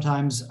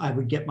 Sometimes I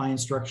would get my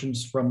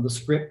instructions from the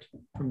script,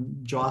 from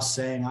Joss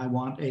saying, I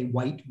want a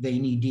white,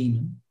 veiny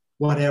demon,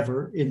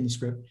 whatever in the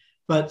script.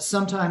 But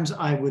sometimes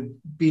I would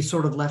be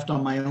sort of left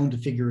on my own to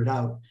figure it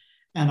out.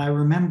 And I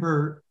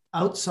remember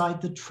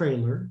outside the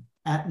trailer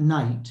at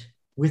night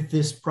with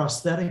this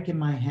prosthetic in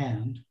my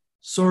hand,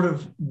 sort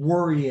of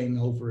worrying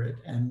over it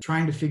and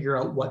trying to figure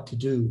out what to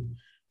do.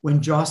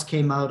 When Joss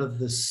came out of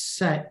the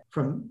set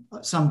from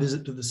some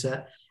visit to the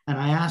set, and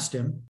I asked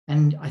him,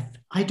 and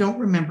I don't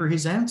remember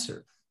his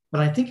answer,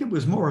 but I think it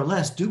was more or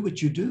less, do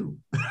what you do.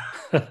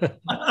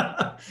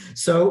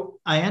 So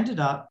I ended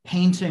up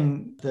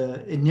painting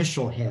the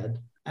initial head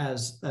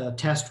as a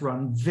test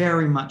run,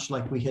 very much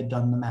like we had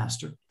done the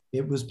master.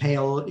 It was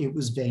pale, it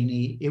was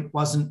veiny. It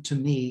wasn't, to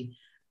me,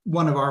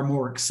 one of our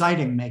more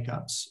exciting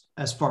makeups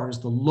as far as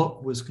the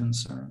look was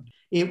concerned.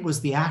 It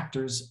was the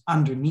actors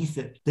underneath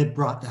it that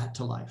brought that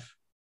to life.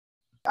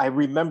 I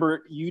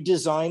remember you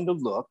designed the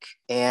look,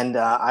 and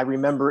I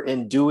remember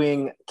in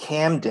doing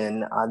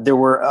Camden, there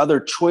were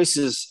other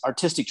choices,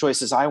 artistic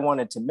choices I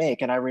wanted to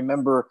make. And I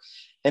remember,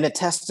 in a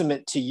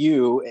testament to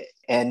you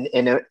and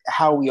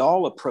how we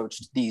all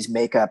approached these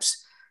makeups,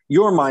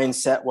 your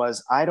mindset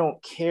was, I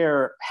don't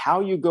care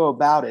how you go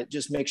about it,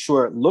 just make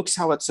sure it looks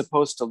how it's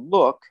supposed to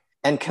look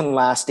and can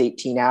last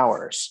 18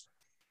 hours.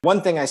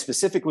 One thing I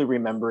specifically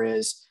remember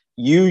is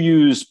you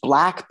used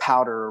black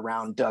powder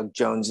around Doug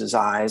Jones's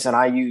eyes, and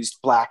I used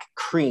black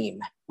cream,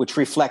 which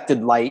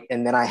reflected light,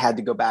 and then I had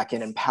to go back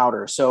in and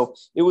powder. So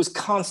it was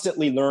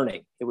constantly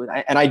learning.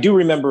 And I do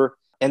remember,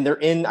 and they're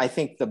in, I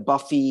think, the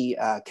Buffy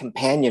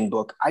companion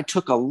book. I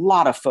took a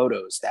lot of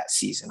photos that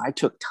season. I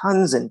took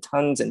tons and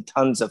tons and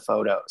tons of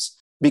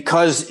photos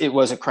because it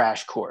was a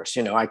crash course.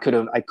 You know, I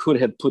could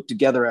have put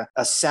together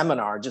a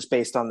seminar just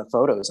based on the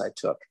photos I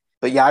took.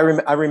 But yeah,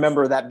 I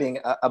remember that being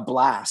a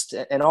blast,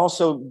 and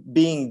also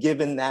being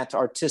given that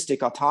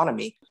artistic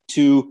autonomy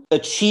to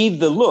achieve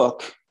the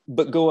look,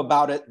 but go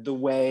about it the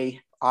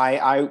way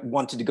I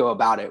wanted to go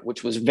about it,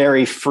 which was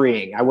very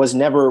freeing.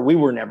 We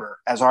were never,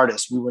 as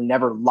artists, we were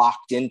never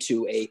locked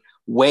into a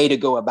way to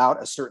go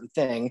about a certain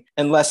thing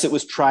unless it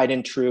was tried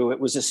and true. It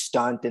was a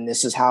stunt, and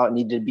this is how it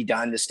needed to be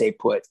done to stay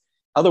put.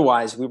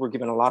 Otherwise, we were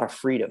given a lot of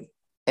freedom.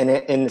 And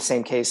in the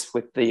same case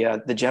with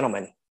the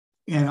gentleman.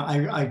 And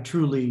I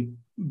truly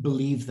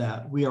believe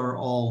that we are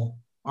all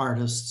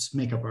artists,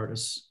 makeup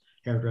artists,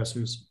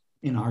 hairdressers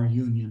in our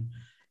union.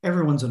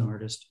 Everyone's an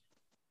artist.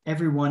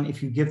 Everyone,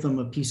 if you give them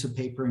a piece of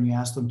paper and you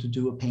ask them to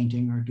do a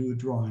painting or do a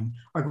drawing,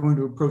 are going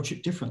to approach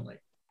it differently.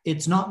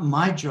 It's not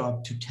my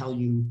job to tell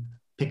you,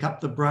 pick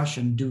up the brush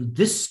and do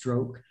this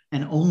stroke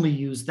and only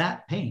use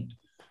that paint.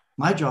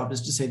 My job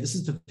is to say, this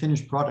is the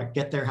finished product.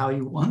 Get there how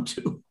you want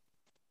to.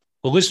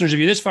 Well, listeners, if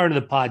you're this far into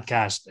the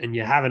podcast and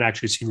you haven't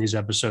actually seen these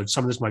episodes,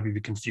 some of this might be the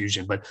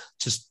confusion, but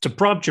just to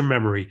prompt your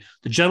memory,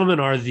 the gentlemen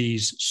are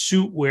these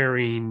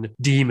suit-wearing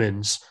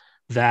demons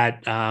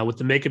that with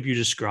the makeup you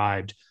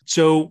described.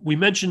 So we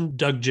mentioned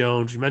Doug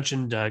Jones, we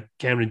mentioned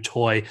Camden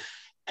Toy,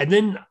 and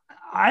then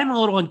I'm a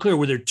little unclear.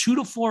 Were there 2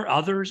 to 4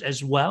 others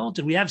as well?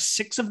 Did we have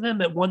 6 of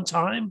them at one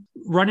time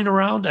running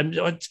around?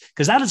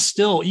 Because that is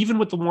still, even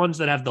with the ones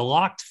that have the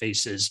locked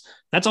faces,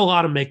 that's a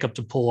lot of makeup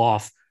to pull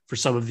off for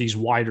some of these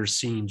wider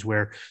scenes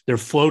where they're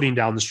floating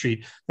down the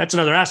street. That's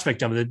another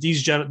aspect of it,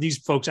 that these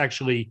folks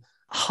actually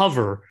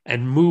hover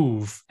and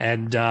move.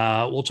 And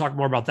we'll talk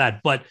more about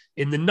that. But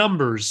in the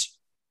numbers,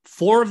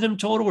 4 of them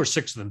total or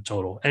 6 of them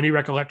total? Any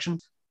recollection?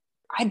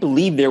 I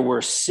believe there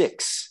were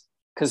 6,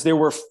 because there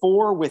were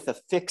 4 with a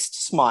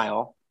fixed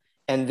smile,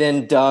 and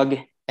then Doug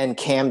and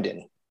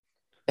Camden.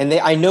 And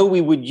I know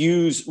we would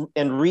use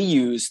and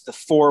reuse the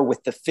 4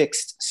 with the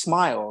fixed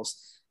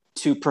smiles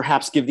to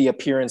perhaps give the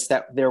appearance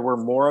that there were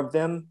more of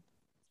them.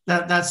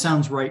 That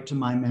sounds right to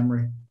my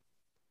memory.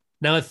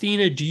 Now,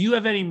 Athena, do you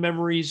have any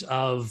memories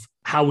of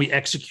how we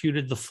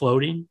executed the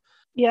floating?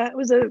 Yeah, it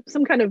was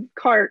some kind of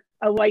cart,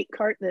 a white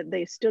cart that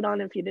they stood on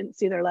if you didn't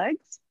see their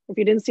legs, if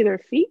you didn't see their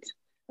feet.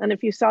 And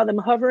if you saw them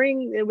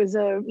hovering, it was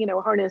a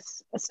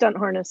harness, a stunt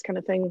harness kind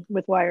of thing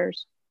with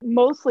wires.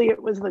 Mostly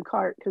it was the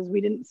cart because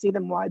we didn't see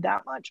them wide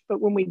that much.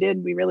 But when we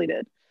did, we really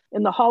did.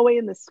 In the hallway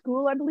in the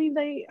school, I believe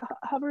they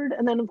hovered.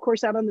 And then, of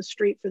course, out on the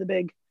street for the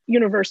big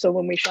Universal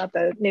when we shot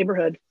the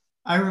neighborhood.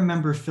 I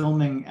remember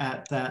filming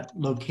at that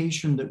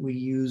location that we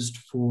used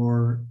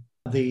for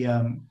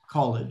the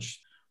college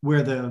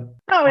where the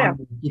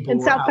in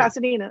South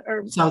Pasadena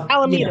or South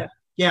Alameda.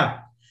 Yeah.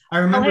 I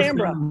remember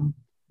filming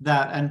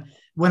that. And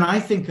when I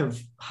think of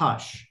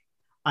Hush,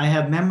 I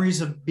have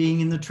memories of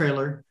being in the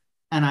trailer,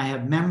 and I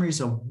have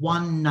memories of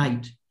one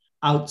night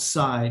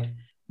outside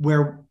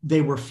where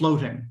they were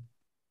floating.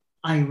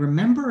 I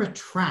remember a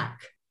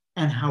track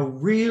and how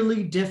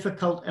really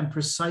difficult and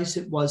precise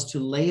it was to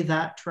lay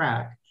that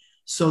track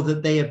so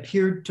that they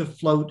appeared to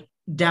float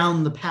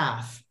down the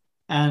path.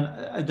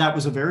 And that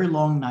was a very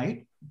long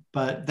night,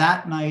 but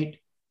that night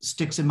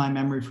sticks in my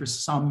memory for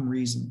some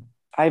reason.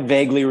 I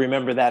vaguely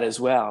remember that as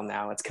well.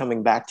 Now it's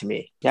coming back to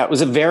me. Yeah, it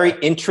was a very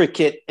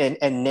intricate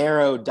and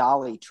narrow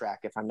dolly track,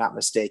 if I'm not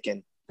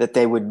mistaken, that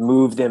they would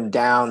move them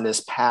down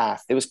this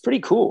path. It was pretty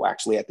cool,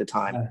 actually, at the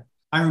time.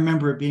 I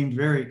remember it being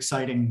very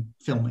exciting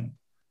filming.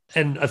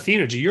 And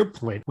Athena, to your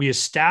point, we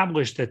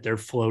established that they're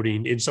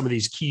floating in some of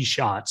these key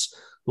shots,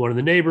 one in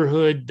the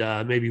neighborhood,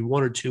 maybe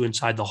 1 or 2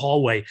 inside the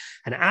hallway.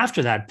 And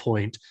after that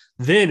point,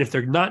 then if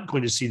they're not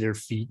going to see their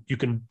feet, you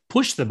can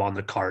push them on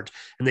the cart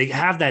and they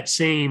have that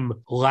same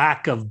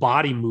lack of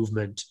body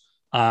movement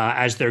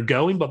as they're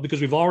going. But because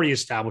we've already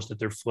established that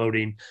they're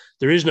floating,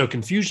 there is no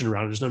confusion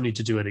around it. There's no need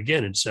to do it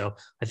again. And so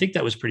I think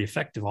that was pretty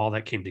effective. All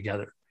that came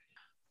together.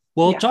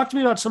 Well, talk to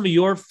me about some of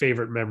your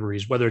favorite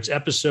memories, whether it's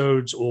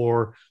episodes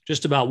or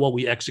just about what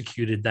we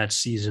executed that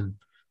season.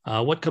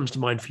 What comes to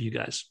mind for you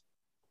guys?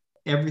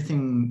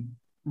 Everything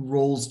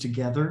rolls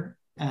together,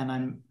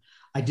 and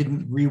I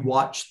didn't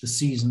rewatch the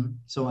season,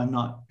 so I'm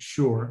not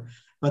sure.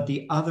 But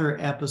the other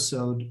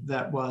episode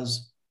that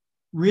was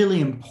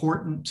really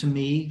important to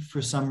me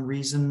for some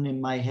reason in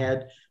my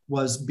head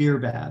was Beer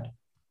Bad.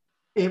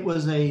 It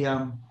was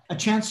a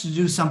chance to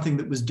do something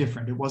that was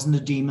different. It wasn't a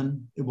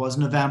demon. It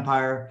wasn't a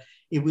vampire.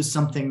 It was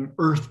something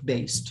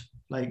earth-based.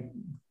 Like,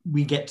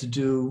 we get to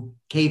do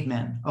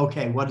cavemen.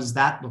 Okay, what does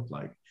that look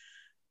like?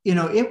 You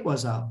know, it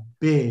was a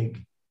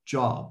big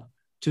job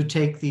to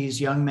take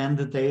these young men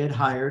that they had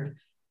hired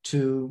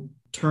to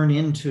turn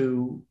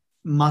into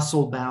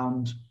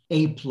muscle-bound,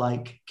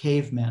 ape-like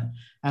cavemen.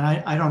 And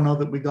I don't know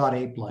that we got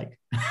ape-like,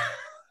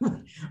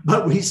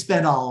 but we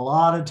spent a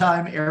lot of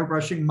time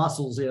airbrushing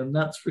muscles in,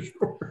 that's for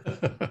sure.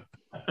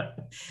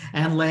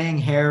 And laying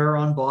hair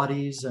on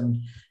bodies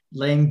and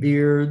laying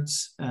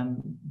beards.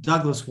 And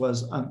Douglas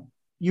was,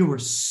 you were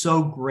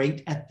so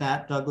great at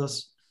that,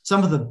 Douglas.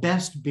 Some of the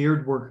best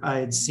beard work I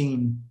had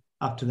seen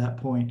up to that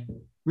point.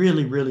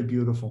 Really, really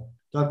beautiful.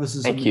 Douglas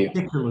is a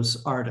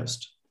ridiculous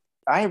artist.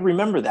 I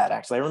remember that,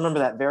 actually. I remember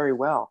that very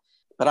well.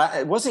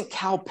 But wasn't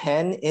Kal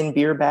Penn in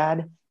Beer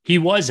Bad? He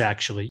was,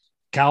 actually.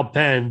 Kal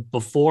Penn,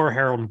 before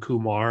Harold and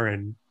Kumar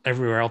and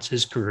everywhere else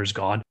his career is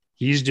gone,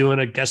 he's doing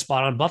a guest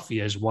spot on Buffy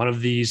as one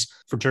of these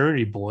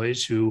fraternity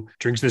boys who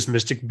drinks this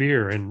mystic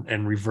beer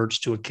and reverts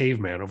to a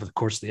caveman over the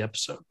course of the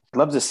episode. I'd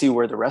love to see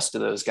where the rest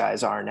of those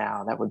guys are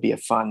now. That would be a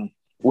fun,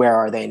 where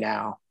are they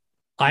now?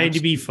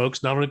 IMDb,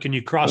 folks, not only can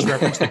you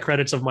cross-reference the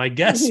credits of my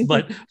guests,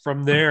 but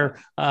from there,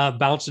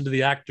 bounce into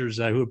the actors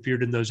who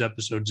appeared in those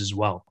episodes as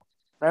well.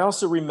 I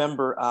also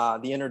remember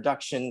the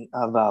introduction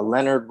of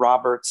Leonard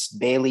Roberts,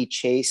 Bailey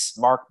Chase,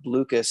 Mark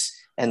Blucas,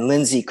 and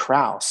Lindsay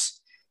Krause.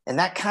 And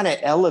that kind of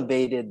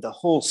elevated the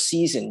whole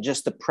season,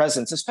 just the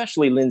presence,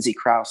 especially Lindsay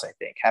Krause, I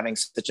think, having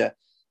such a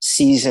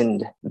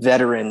seasoned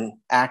veteran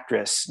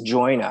actress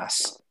join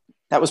us.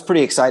 That was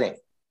pretty exciting.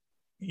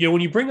 You know,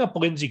 when you bring up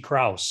Lindsay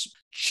Krause,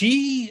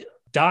 she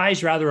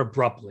dies rather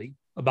abruptly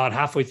about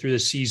halfway through the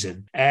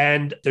season.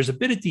 And there's a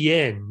bit at the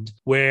end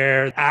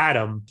where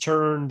Adam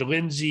turned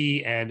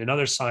Lindsay and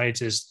another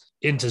scientist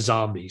into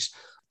zombies.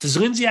 Does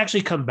Lindsay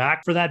actually come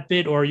back for that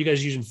bit, or are you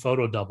guys using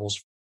photo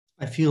doubles?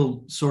 I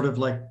feel sort of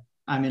like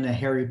I'm in a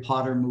Harry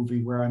Potter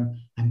movie where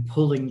I'm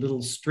pulling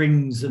little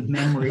strings of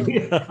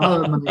memory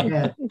out of my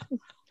head.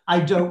 I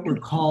don't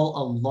recall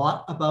a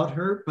lot about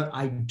her, but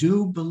I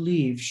do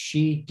believe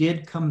she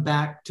did come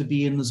back to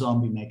be in the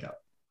zombie makeup.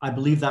 I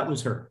believe that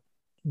was her.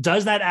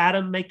 Does that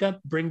Adam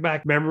makeup bring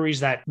back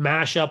memories, that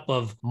mashup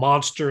of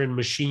monster and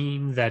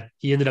machine that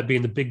he ended up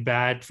being the big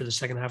bad for the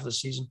second half of the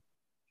season?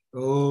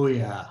 Oh,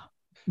 yeah.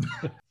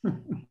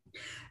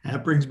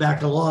 That brings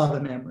back a lot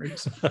of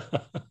memories.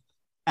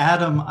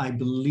 Adam, I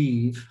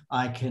believe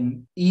I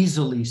can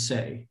easily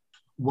say,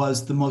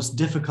 was the most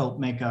difficult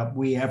makeup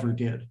we ever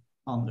did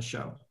on the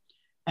show.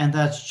 And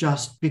that's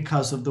just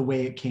because of the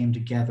way it came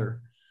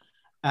together.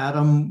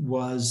 Adam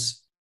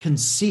was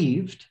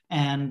conceived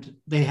and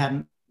they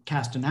hadn't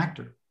cast an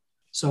actor.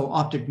 So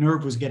Optic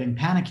Nerve was getting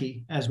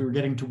panicky as we were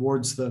getting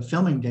towards the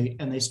filming date,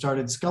 and they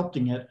started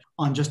sculpting it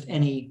on just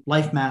any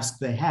life mask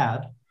they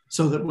had,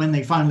 so that when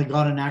they finally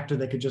got an actor,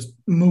 they could just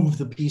move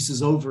the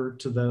pieces over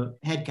to the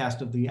head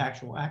cast of the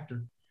actual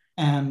actor.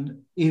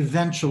 And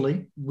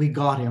eventually we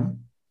got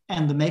him,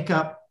 and the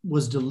makeup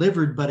was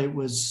delivered, but it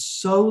was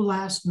so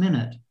last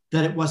minute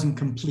that it wasn't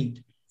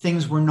complete.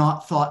 Things were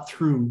not thought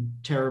through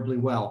terribly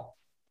well.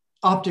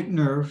 Optic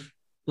Nerve,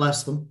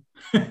 bless them,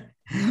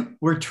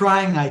 were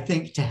trying, I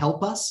think, to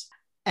help us.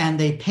 And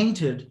they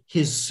painted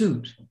his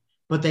suit,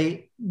 but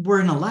they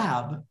were in a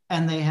lab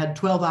and they had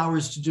 12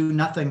 hours to do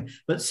nothing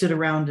but sit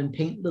around and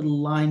paint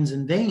little lines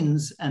and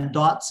veins and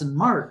dots and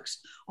marks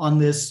on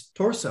this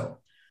torso.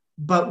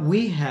 But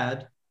we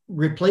had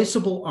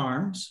replaceable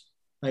arms.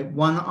 Like,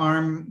 one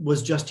arm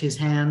was just his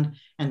hand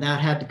and that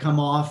had to come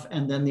off.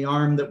 And then the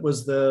arm that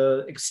was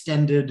the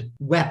extended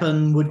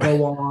weapon would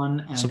go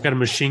on. And some kind of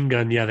machine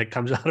gun, that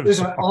comes out of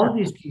his arm. All of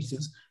these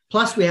pieces.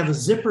 Plus, we have a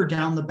zipper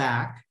down the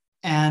back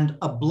and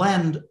a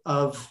blend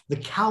of the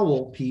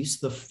cowl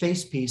piece, the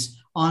face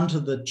piece, onto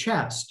the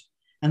chest.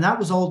 And that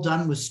was all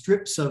done with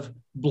strips of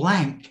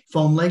blank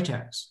foam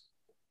latex.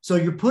 So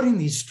you're putting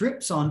these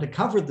strips on to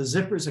cover the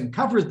zippers and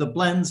cover the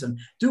blends and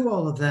do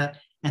all of that.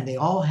 And they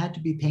all had to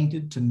be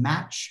painted to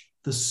match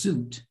the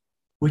suit,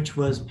 which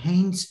was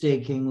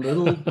painstaking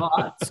little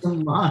dots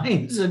and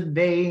lines and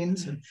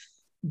veins. And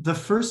the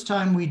first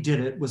time we did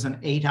it was an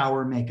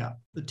 8-hour makeup.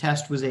 The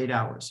test was 8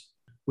 hours,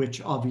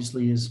 which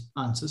obviously is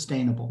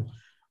unsustainable.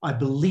 I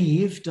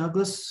believe,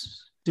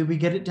 Douglas, did we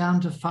get it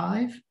down to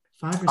 5?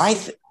 5 or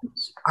 6?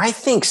 I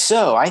think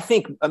so. I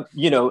think,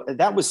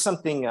 that was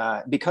something,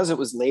 because it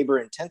was labor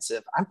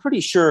intensive, I'm pretty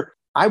sure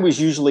I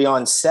was usually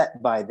on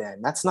set by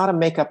then. That's not a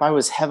makeup I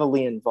was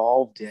heavily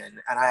involved in.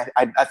 And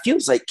I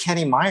feels like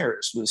Kenny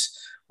Myers was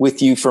with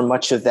you for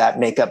much of that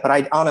makeup, but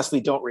I honestly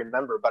don't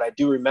remember. But I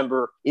do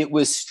remember it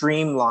was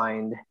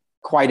streamlined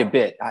quite a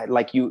bit.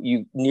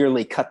 You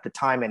nearly cut the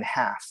time in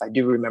half. I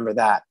do remember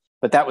that,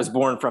 but that was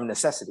born from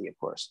necessity, of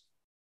course.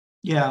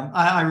 Yeah,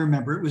 I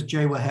remember. It was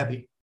Jay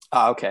Wahebi.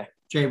 Oh, okay.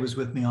 Jay was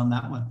with me on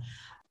that one.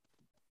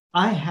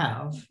 I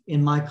have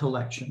in my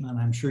collection, and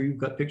I'm sure you've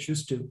got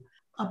pictures too,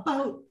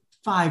 about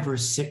 5 or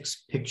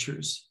 6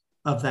 pictures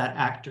of that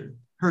actor,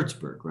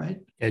 Hertzberg, right?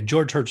 Yeah,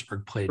 George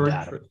Hertzberg played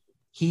Adam.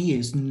 He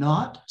is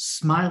not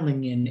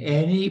smiling in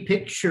any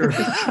picture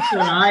that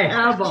I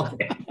have of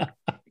him.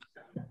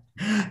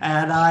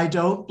 And I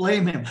don't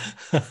blame him.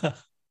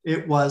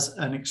 It was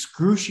an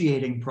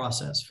excruciating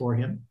process for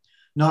him.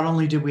 Not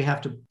only did we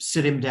have to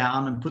sit him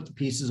down and put the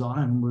pieces on,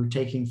 and we're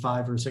taking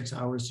 5 or 6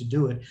 hours to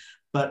do it,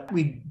 but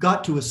we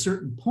got to a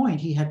certain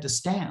point, he had to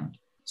stand.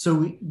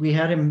 So we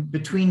had him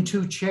between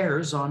 2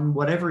 chairs on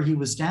whatever he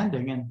was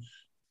standing, and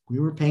we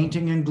were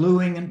painting and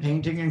gluing and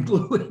painting and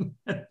gluing.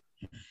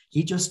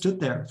 He just stood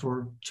there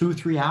for 2 or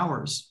 3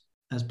 hours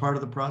as part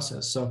of the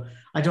process. So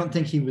I don't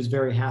think he was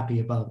very happy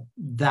about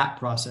that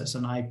process.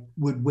 And I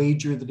would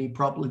wager that he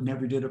probably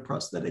never did a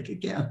prosthetic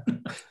again.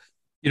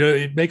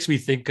 It makes me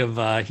think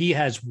of he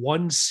has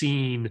one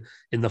scene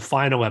in the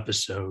final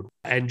episode,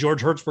 and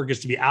George Hertzberg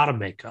gets to be out of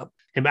makeup.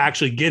 Him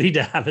actually getting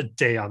to have a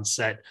day on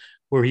set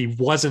where he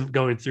wasn't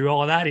going through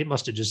all of that. It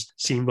must have just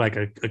seemed like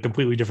a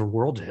completely different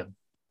world to him.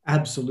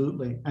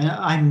 Absolutely. And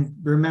I'm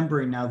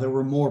remembering now there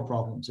were more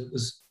problems. It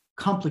was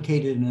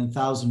complicated in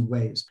 1,000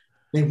 ways.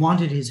 They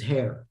wanted his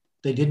hair.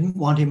 They didn't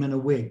want him in a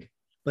wig,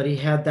 but he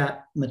had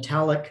that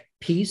metallic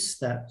piece,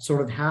 that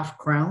sort of half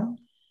crown.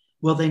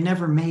 Well, they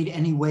never made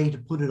any way to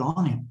put it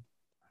on him.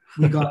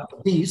 We got the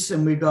piece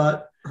and we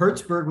got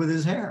Hertzberg with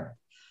his hair.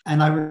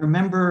 And I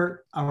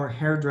remember our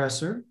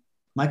hairdresser,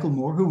 Michael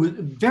Moore, who was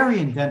very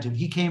inventive.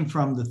 He came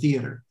from the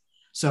theater.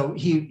 So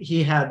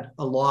he had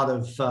a lot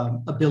of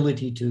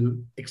ability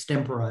to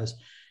extemporize,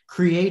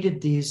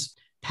 created these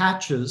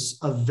patches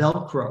of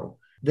Velcro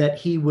that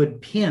he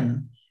would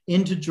pin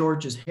into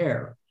George's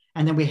hair.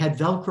 And then we had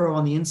Velcro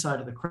on the inside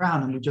of the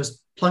crown and we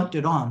just plunked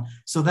it on.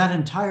 So that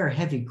entire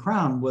heavy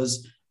crown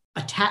was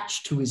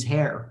attached to his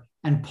hair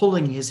and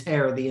pulling his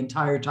hair the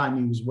entire time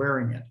he was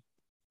wearing it.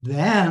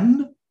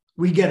 Then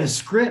we get a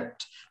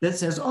script that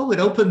says, oh, it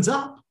opens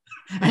up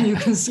and you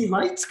can see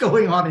lights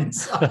going on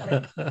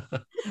inside.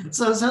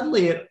 So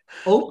suddenly it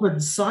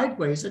opens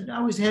sideways and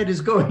now his head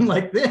is going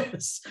like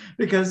this,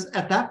 because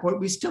at that point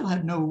we still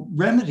had no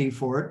remedy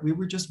for it. We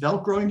were just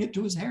Velcroing it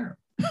to his hair.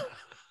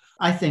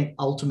 I think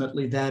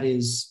ultimately that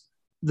is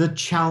the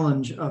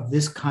challenge of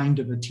this kind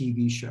of a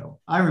TV show.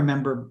 I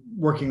remember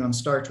working on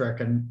Star Trek,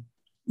 and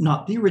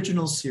not the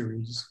original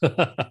series,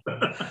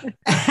 and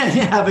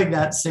having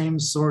that same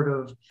sort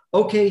of,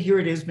 okay, here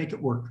it is, make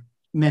it work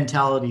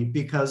mentality,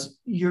 because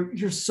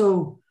you're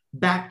so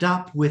backed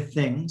up with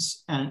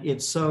things and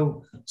it's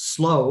so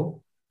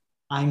slow.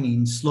 I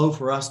mean, slow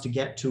for us to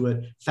get to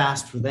it,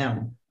 fast for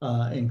them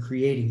in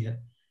creating it,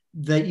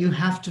 that you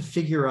have to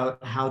figure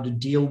out how to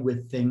deal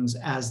with things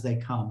as they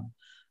come.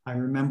 I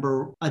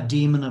remember a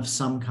demon of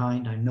some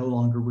kind. I no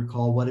longer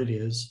recall what it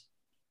is.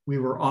 We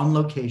were on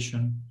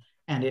location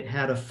and it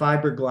had a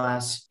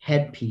fiberglass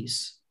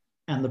headpiece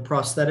and the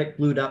prosthetic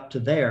glued up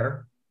to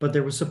there, but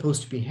there was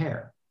supposed to be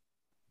hair.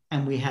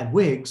 And we had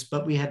wigs,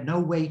 but we had no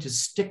way to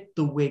stick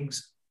the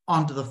wigs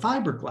onto the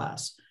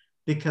fiberglass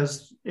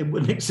because it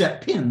wouldn't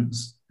accept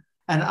pins.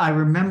 And I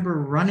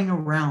remember running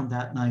around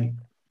that night.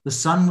 The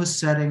sun was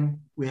setting.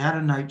 We had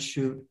a night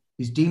shoot.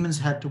 These demons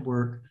had to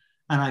work.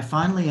 And I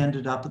finally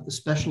ended up at the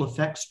special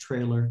effects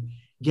trailer,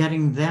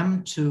 getting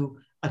them to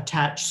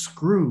attach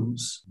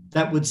screws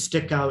that would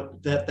stick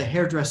out, that the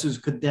hairdressers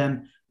could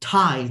then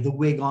tie the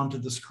wig onto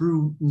the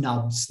screw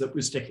nubs that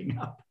were sticking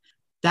up.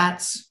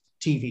 That's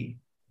TV.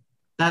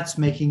 That's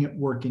making it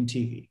work in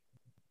TV.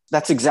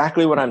 That's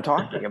exactly what I'm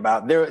talking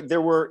about.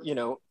 There were,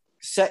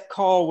 set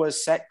call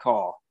was set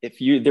call. If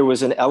there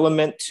was an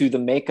element to the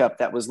makeup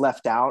that was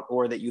left out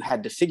or that you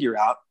had to figure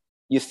out,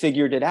 you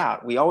figured it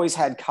out. We always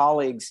had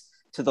colleagues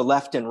to the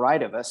left and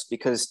right of us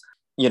because,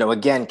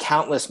 again,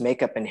 countless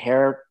makeup and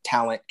hair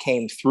talent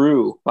came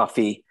through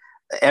Buffy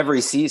every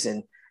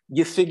season.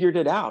 You figured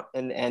it out.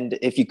 And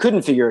if you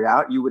couldn't figure it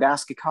out, you would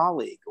ask a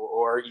colleague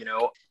or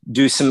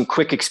do some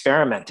quick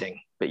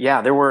experimenting. But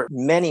yeah, there were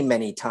many,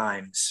 many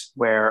times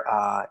where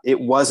it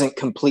wasn't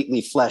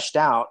completely fleshed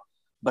out.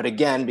 But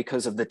again,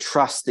 because of the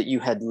trust that you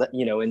had,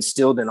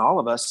 instilled in all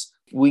of us,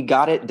 we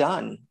got it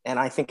done. And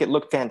I think it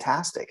looked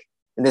fantastic.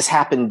 And this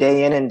happened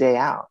day in and day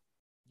out.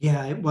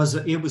 Yeah, it was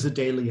a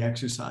daily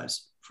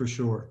exercise for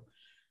sure.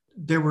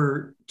 There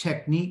were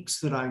techniques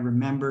that I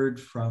remembered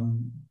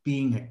from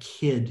being a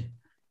kid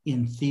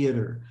in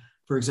theater.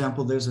 For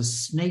example, there's a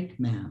snake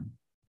man,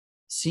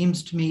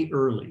 seems to me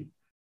early,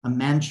 a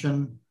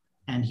mansion,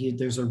 and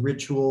there's a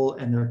ritual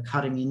and they're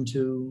cutting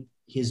into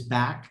his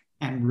back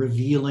and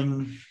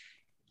revealing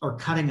or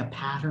cutting a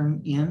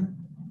pattern in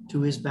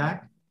to his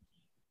back.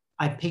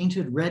 I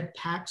painted red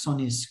packs on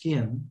his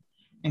skin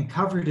and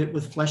covered it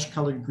with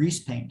flesh-colored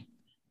grease paint,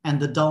 and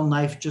the dull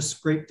knife just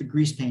scraped the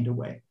grease paint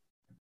away.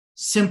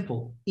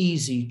 Simple,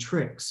 easy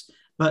tricks,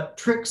 but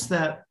tricks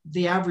that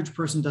the average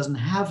person doesn't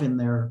have in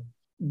their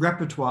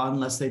repertoire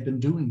unless they've been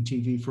doing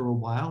TV for a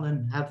while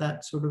and have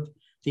that sort of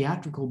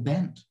theatrical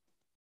bent.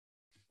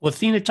 Well,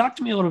 Athena, talk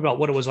to me a little about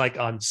what it was like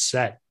on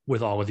set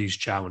with all of these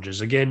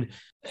challenges? Again,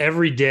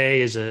 every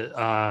day is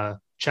a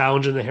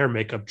challenge in the hair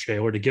makeup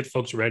trailer to get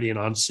folks ready and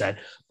on set.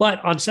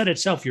 But on set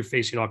itself, you're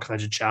facing all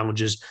kinds of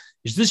challenges.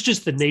 Is this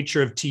just the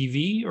nature of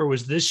TV, or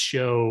was this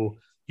show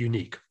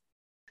unique?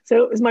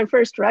 So it was my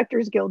first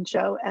Directors Guild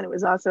show, and it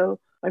was also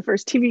my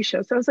first TV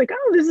show. So I was like,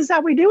 oh, this is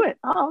how we do it.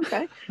 Oh,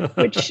 okay.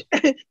 Which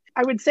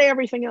I would say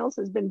everything else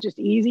has been just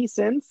easy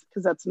since,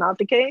 because that's not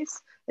the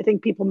case. I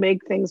think people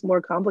make things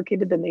more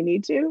complicated than they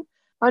need to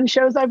on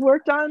shows I've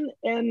worked on.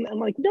 And I'm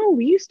like, no,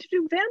 we used to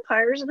do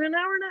vampires in an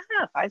hour and a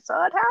half. I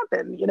saw it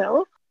happen, you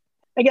know?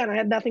 Again, I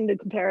had nothing to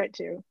compare it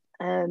to.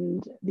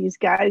 And these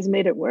guys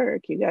made it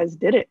work. You guys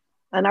did it.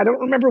 And I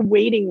don't remember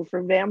waiting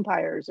for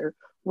vampires or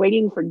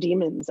waiting for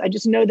demons. I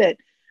just know that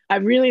I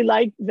really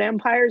liked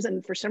vampires,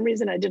 and for some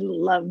reason I didn't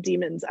love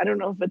demons. I don't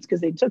know if it's because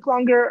they took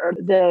longer or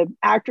the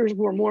actors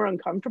were more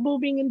uncomfortable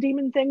being in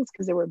demon things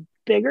because they were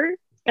bigger.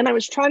 And I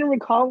was trying to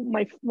recall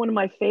one of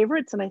my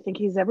favorites, and I think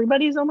he's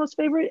everybody's almost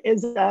favorite,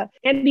 is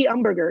Andy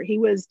Umberger. He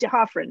was De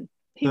Hoffren.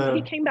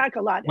 He came back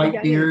a lot.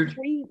 White beard,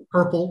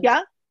 purple.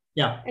 Yeah.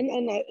 Yeah.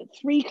 And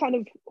 3 kind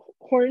of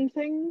horn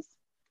things.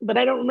 But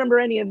I don't remember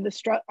any of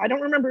the I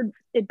don't remember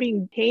it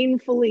being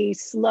painfully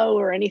slow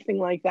or anything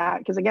like that.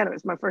 Because again, it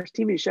was my first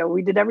TV show.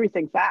 We did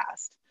everything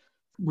fast.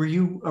 Were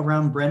you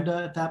around Brenda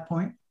at that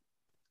point?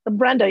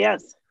 Brenda,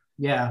 yes.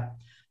 Yeah.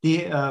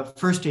 The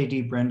first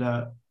AD,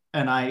 Brenda,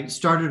 and I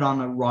started on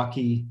a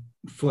rocky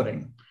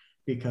footing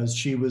because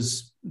she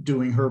was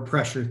doing her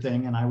pressure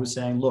thing. And I was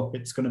saying, look,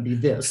 it's going to be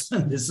this,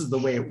 and this is the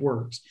way it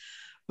works.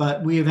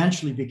 But we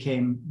eventually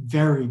became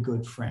very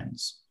good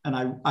friends.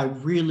 And I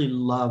really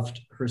loved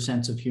her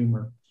sense of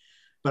humor.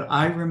 But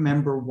I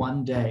remember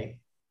one day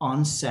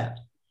on set,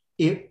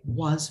 it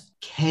was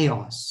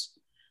chaos.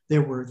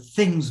 There were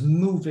things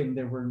moving.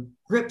 There were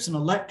grips and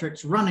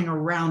electrics running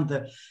around.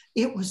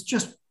 It was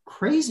just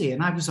crazy.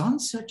 And I was on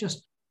set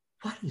just,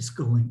 what is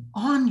going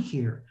on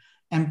here?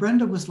 And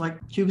Brenda was like,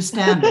 she was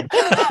standing.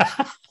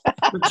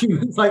 But she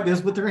was like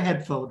this with her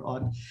headphone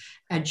on.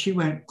 And she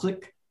went,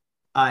 click,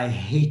 I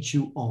hate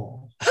you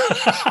all.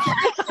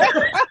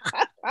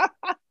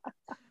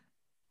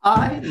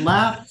 I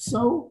laughed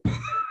so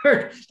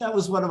hard. That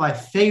was one of my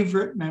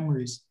favorite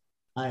memories.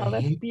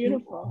 That's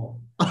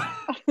beautiful.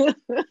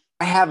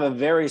 I have a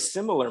very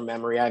similar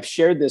memory. I've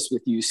shared this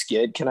with you,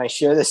 Skid. Can I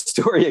share this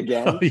story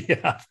again? Oh,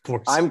 yeah, of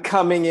course. I'm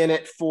coming in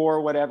at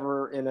 4,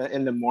 whatever,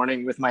 in the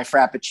morning with my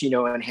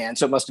Frappuccino in hand.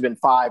 So it must have been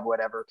 5,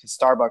 whatever, because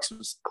Starbucks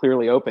was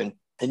clearly open.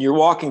 And you're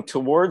walking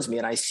towards me,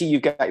 and I see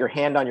you've got your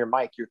hand on your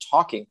mic. You're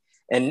talking.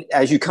 And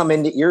as you come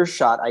into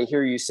earshot, I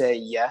hear you say,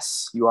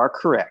 yes, you are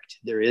correct.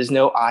 There is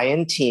no I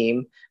in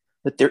team,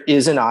 but there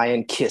is an I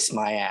in kiss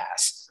my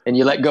ass. And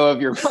you let go of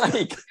your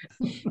mic.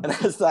 And I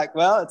was like,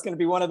 well, it's going to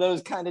be one of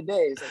those kind of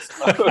days,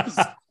 I suppose.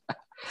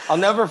 I'll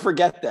never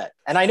forget that.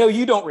 And I know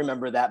you don't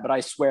remember that, but I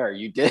swear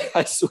you did.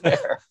 I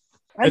swear.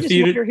 I just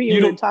wonder who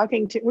you were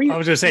talking to. I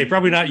was going to say,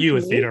 probably not you,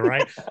 Athena,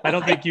 right? I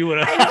don't think you would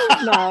have. I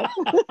hope not.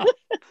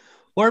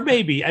 Or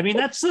maybe. I mean,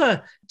 that's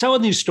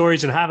telling these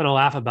stories and having a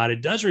laugh about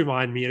it does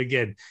remind me, and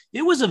again,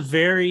 it was a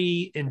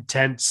very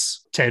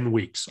intense 10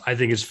 weeks, I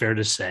think it's fair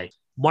to say.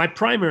 My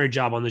primary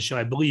job on the show,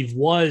 I believe,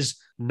 was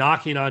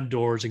knocking on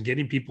doors and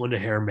getting people into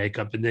hair and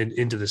makeup and then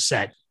into the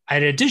set. I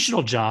had an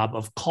additional job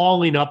of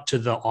calling up to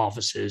the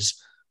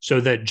offices so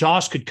that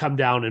Joss could come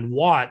down and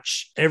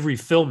watch every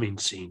filming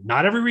scene,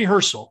 not every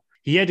rehearsal.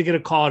 He had to get a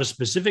call at a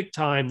specific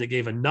time that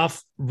gave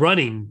enough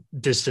running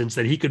distance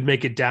that he could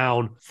make it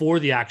down for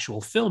the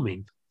actual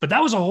filming. But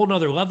that was a whole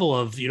nother level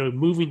of,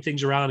 moving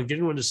things around and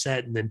getting on the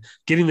set and then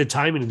getting the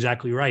timing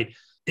exactly right.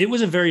 It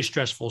was a very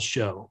stressful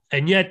show.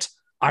 And yet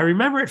I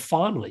remember it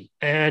fondly,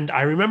 and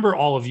I remember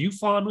all of you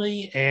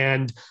fondly.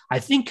 And I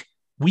think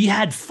we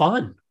had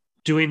fun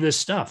doing this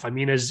stuff. I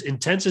mean, as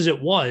intense as it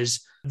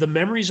was, the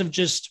memories of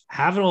just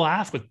having a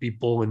laugh with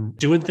people and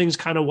doing things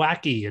kind of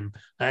wacky. And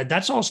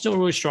that's all still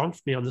really strong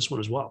for me on this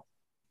one as well.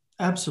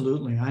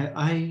 Absolutely.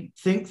 I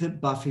think that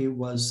Buffy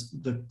was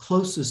the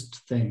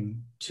closest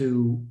thing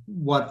to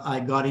what I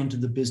got into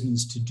the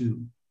business to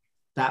do.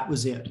 That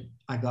was it.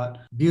 I got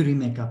beauty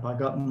makeup. I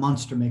got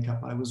monster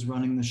makeup. I was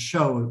running the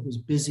show. It was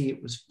busy.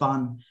 It was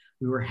fun.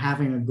 We were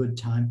having a good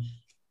time.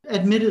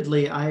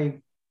 Admittedly,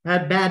 I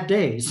had bad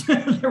days.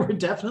 There were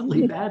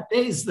definitely bad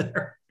days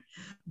there.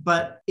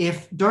 But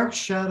if Dark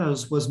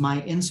Shadows was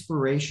my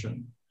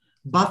inspiration,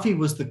 Buffy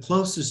was the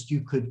closest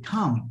you could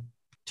come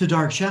to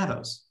Dark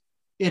Shadows.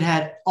 It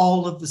had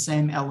all of the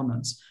same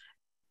elements.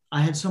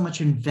 I had so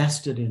much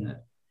invested in it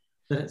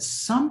that at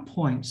some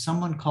point,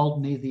 someone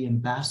called me the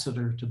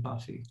ambassador to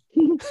Buffy.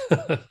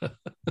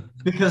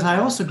 Because I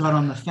also got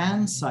on the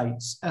fan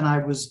sites, and I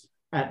was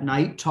at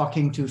night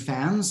talking to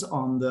fans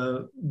on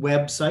the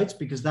websites,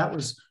 because that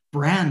was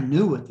brand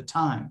new at the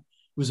time.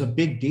 It was a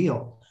big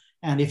deal.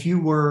 And if you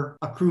were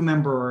a crew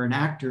member or an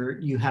actor,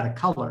 you had a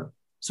color.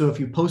 So if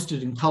you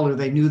posted in color,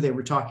 they knew they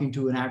were talking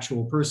to an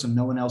actual person.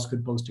 No one else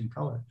could post in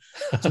color.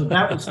 So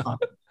that was fun.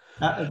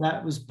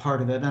 That was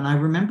part of it. And I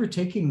remember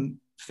taking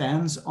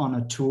fans on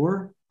a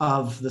tour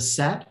of the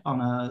set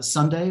on a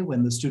Sunday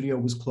when the studio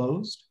was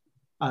closed.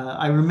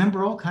 I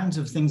remember all kinds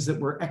of things that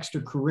were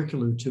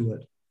extracurricular to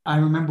it. I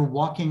remember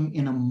walking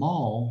in a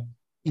mall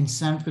in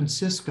San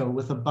Francisco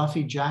with a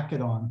Buffy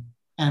jacket on,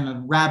 and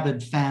a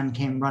rabid fan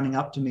came running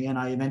up to me, and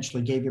I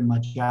eventually gave him my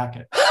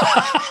jacket.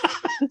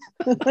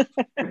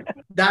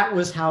 That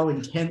was how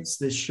intense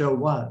this show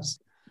was.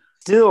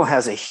 Still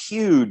has a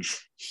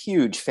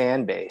huge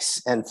fan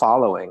base and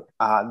following.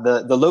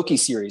 The Loki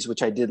series,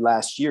 which I did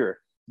last year,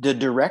 the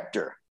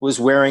director was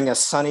wearing a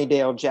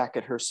Sunnydale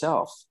jacket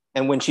herself.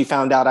 And when she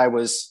found out I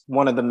was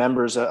one of the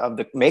members of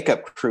the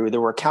makeup crew,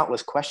 there were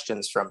countless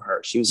questions from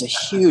her. She was a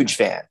huge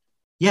fan.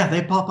 Yeah,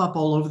 they pop up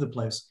all over the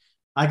place.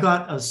 I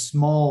got a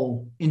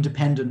small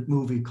independent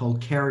movie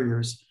called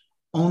Carriers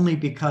only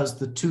because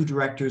the two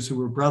directors who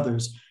were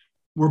brothers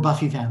were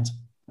Buffy fans.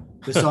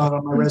 They saw it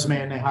on my resume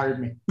and they hired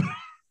me.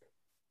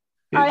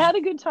 I had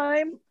a good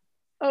time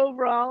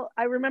overall.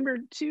 I remember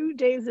 2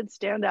 days that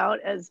stand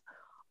out as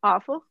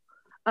awful.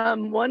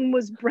 One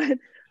was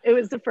Brent. It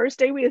was the first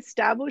day we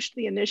established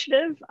the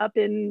initiative up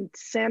in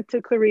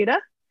Santa Clarita,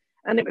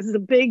 and it was a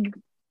big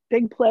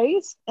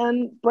place,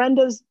 and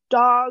Brenda's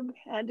dog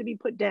had to be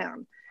put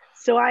down.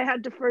 So I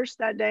had to first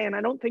that day, and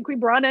I don't think we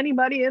brought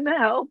anybody in to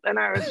help, and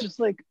I was just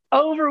like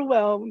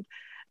overwhelmed.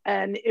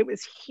 And it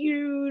was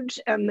huge,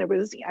 and there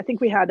was, I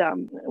think we had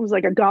it was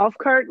like a golf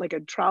cart, like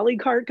a trolley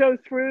cart go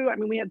through. I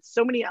mean, we had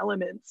so many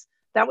elements.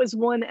 That was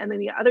one. And then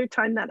the other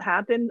time that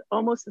happened,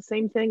 almost the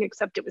same thing,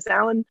 except it was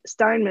Alan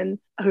Steinman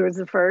who was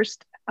the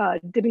first,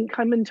 didn't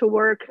come into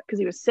work because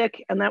he was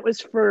sick. And that was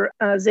for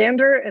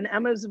Xander and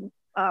Emma's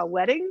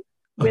wedding.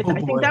 With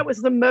I think that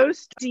was the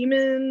most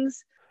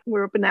demons.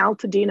 We're up in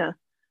Altadena.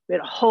 We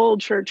had a whole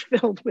church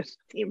filled with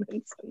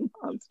demons and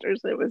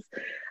monsters.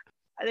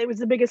 It was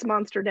the biggest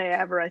monster day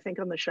ever, I think,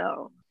 on the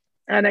show.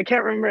 And I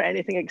can't remember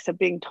anything except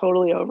being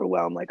totally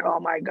overwhelmed. Like, oh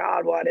my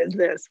God, what is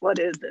this? What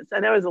is this?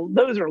 And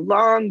those were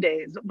long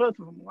days. Both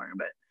of them were,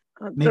 but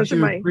makes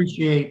you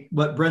appreciate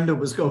what Brenda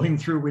was going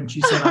through when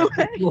she said, I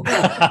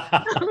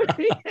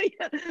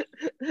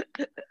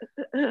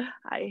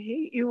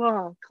hate you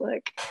all.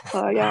 Click.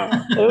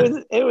 Yeah,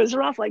 it was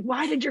rough. Like,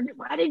 why did you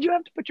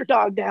have to put your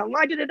dog down?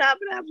 Why did it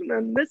happen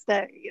on this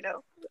day? You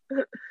know.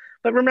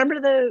 But remember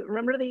the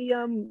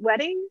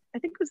wedding? I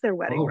think it was their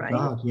wedding, right?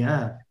 Oh God,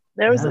 yeah.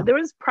 There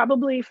was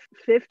probably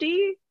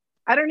 50.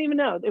 I don't even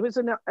know. It was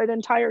an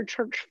entire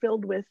church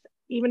filled with,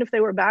 even if they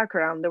were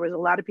background, there was a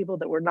lot of people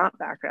that were not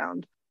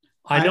background.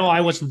 I know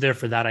I wasn't there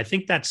for that. I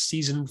think that's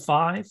season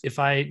 5, if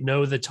I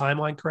know the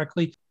timeline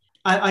correctly.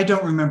 I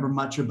don't remember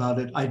much about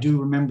it. I do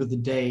remember the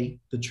day,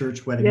 the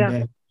church wedding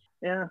day.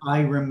 Yeah.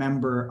 I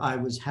remember I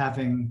was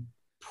having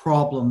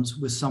problems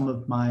with some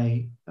of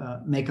my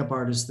makeup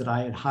artists that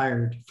I had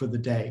hired for the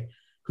day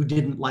who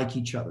didn't like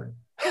each other.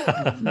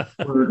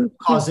 Were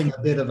causing a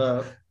bit of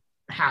a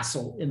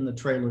hassle in the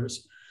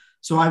trailers.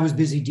 So I was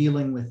busy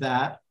dealing with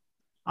that.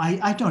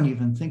 I don't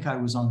even think I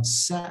was on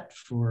set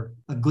for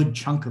a good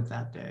chunk of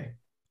that day.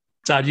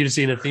 It's odd you'd have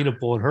seen Athena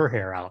pulling her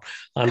hair out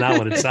on that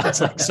one. It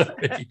sounds like so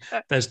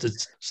best to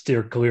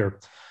steer clear.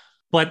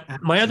 But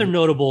my other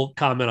notable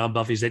comment on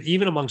Buffy is that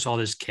even amongst all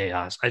this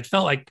chaos, I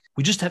felt like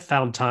we just have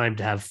found time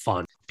to have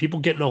fun. People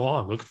getting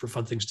along, looking for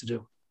fun things to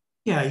do.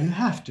 Yeah, you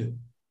have to.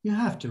 You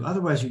have to.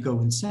 Otherwise, you go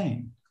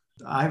insane.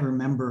 I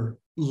remember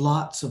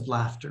lots of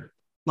laughter,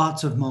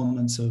 lots of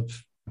moments of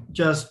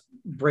just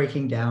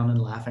breaking down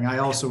and laughing. I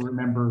also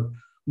remember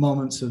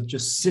moments of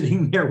just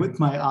sitting there with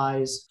my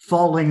eyes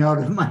falling out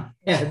of my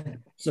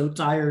head, so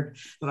tired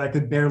that I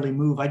could barely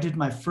move. I did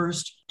my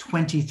first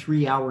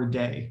 23-hour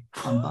day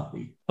on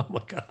Buffy. Oh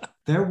my God.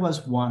 There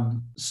was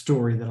one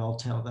story that I'll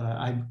tell that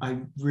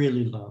I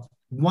really love.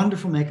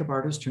 Wonderful makeup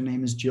artist. Her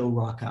name is Jill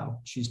Rockow.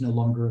 She's no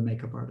longer a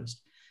makeup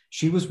artist.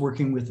 She was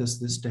working with us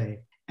this day.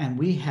 And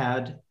we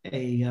had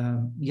a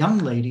young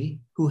lady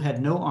who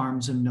had no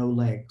arms and no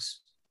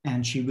legs.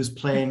 And she was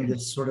playing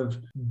this sort of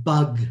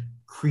bug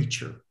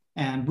creature.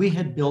 And we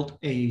had built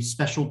a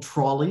special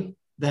trolley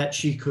that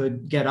she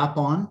could get up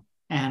on.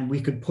 And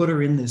we could put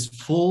her in this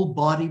full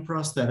body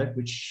prosthetic,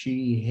 which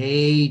she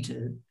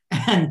hated,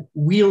 and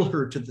wheel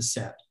her to the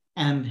set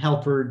and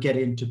help her get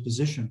into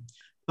position.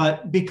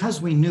 But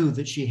because we knew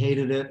that she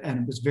hated it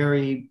and it was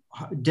very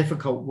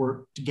difficult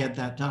work to get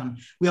that done,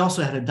 we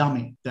also had a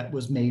dummy that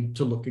was made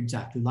to look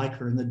exactly like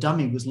her. And the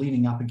dummy was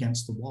leaning up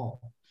against the wall.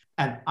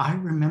 And I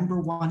remember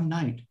one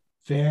night,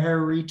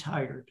 very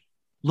tired,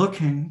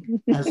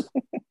 looking as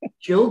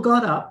Jill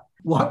got up,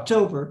 walked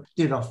over,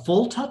 did a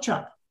full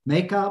touch-up,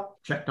 makeup,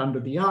 checked under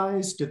the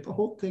eyes, did the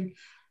whole thing,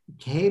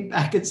 came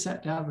back and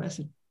sat down. And I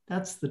said,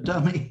 that's the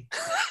dummy.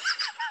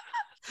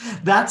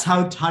 That's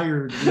how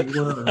tired we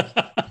were.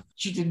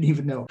 She didn't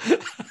even know.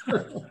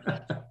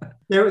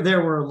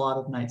 There were a lot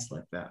of nights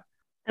like that.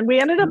 And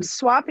we ended up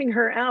swapping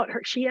her out.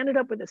 She ended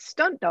up with a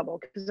stunt double,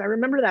 because I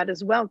remember that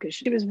as well, because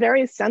she was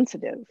very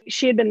sensitive.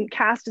 She had been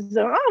cast as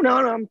though, oh, no,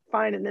 I'm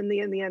fine. And then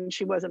in the end,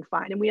 she wasn't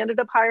fine. And we ended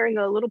up hiring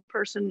a little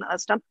person, a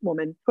stunt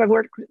woman who I've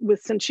worked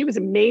with since. She was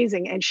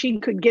amazing. And she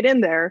could get in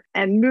there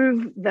and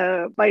move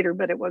the spider,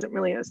 but it wasn't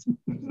really it was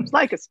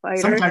like a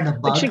spider. Some kind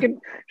of bug. But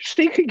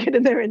she could get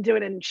in there and do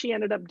it. And she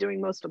ended up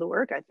doing most of the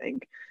work, I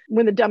think,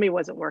 when the dummy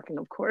wasn't working,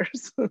 of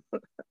course.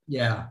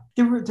 Yeah.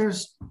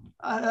 There's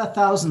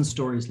 1,000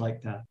 stories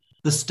like that.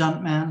 The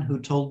stuntman who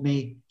told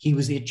me he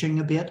was itching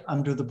a bit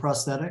under the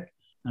prosthetic.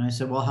 And I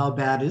said, well, how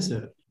bad is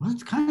it? Well,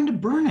 it's kind of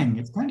burning.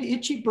 It's kind of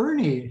itchy,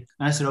 burny.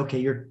 And I said, okay,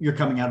 you're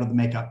coming out of the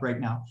makeup right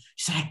now.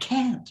 He said, I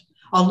can't.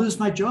 I'll lose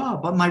my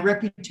job, but my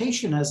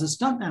reputation as a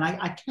stuntman,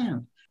 I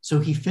can't. So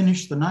he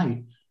finished the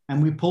night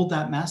and we pulled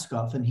that mask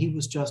off and he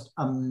was just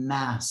a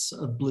mass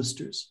of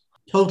blisters,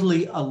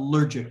 totally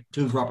allergic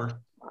to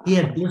rubber. He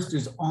had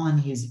blisters on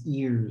his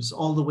ears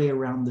all the way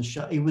around the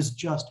shot. It was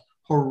just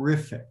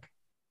horrific.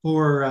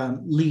 Or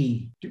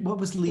Lee. What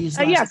was Lee's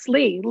last Yes,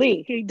 name?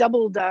 Lee. He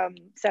doubled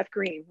Seth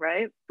Green,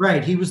 right?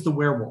 Right. He was the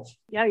werewolf.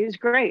 Yeah, he was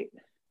great.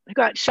 I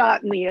got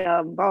shot in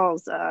the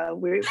balls.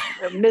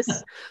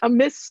 A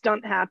miss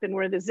stunt happened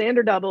where the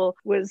Xander double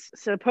was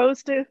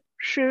supposed to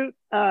shoot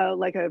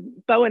like a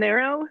bow and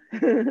arrow.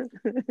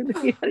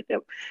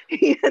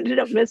 he ended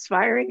up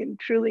misfiring and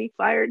truly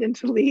fired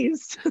into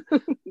Lee's.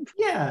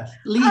 Yeah,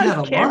 Lee had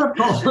a lot of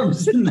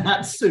problems in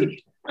that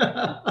suit.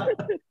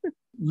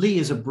 Lee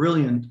is a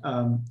brilliant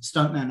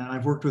stuntman, and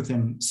I've worked with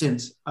him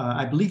since.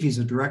 I believe he's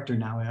a director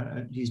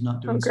now. He's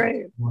not doing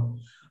great. Anymore.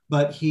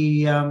 But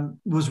he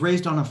was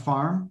raised on a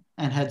farm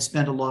and had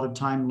spent a lot of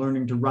time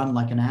learning to run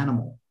like an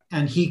animal.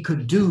 And he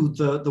could do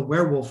the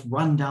werewolf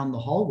run down the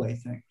hallway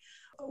thing.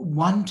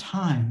 One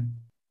time,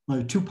 well,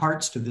 there are 2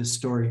 parts to this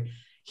story.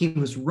 He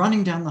was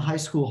running down the high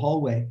school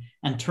hallway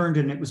and turned,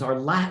 and it was our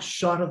last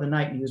shot of the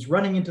night. And he was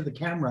running into the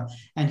camera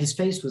and his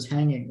face was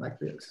hanging like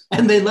this.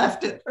 And they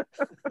left it.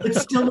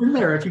 It's still in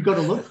there if you go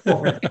to look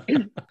for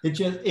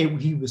it.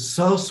 He was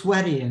so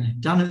sweaty and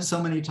had done it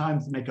so many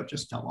times, the makeup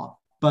just fell off.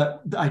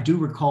 But I do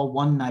recall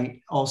one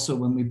night also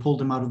when we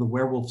pulled him out of the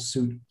werewolf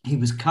suit, he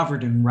was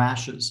covered in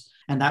rashes.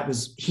 And that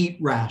was heat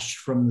rash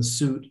from the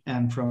suit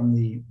and from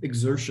the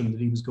exertion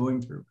that he was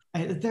going through.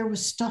 There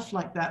was stuff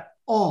like that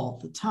all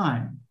the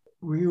time.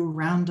 Were you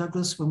around,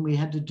 Douglas, when we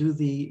had to do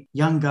the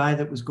young guy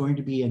that was going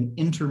to be an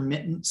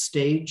intermittent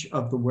stage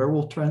of the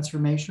werewolf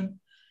transformation?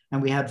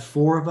 And we had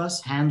 4 of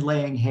us hand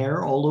laying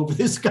hair all over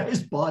this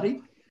guy's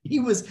body. He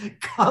was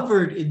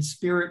covered in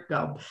spirit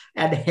gum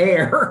and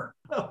hair.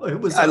 It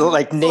was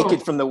like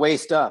naked from the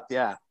waist up.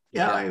 Yeah.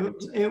 Yeah,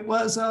 it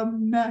was a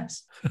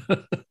mess.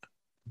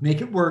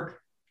 Make it work.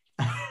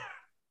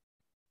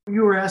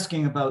 You were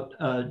asking about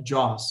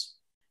Joss.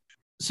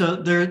 So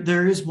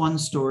there is one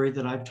story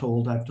that I've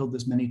told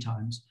this many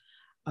times,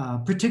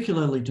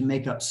 particularly to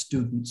makeup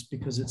students,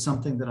 because it's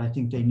something that I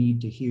think they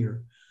need to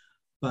hear.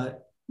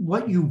 But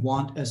what you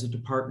want as a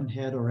department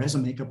head or as a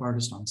makeup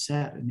artist on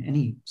set in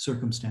any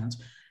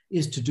circumstance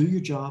is to do your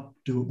job,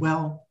 do it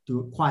well, do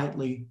it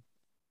quietly,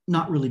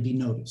 not really be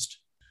noticed.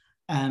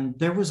 And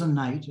there was a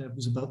night, it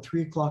was about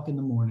 3:00 in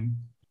the morning,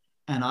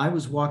 and I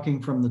was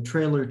walking from the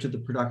trailer to the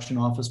production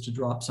office to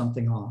drop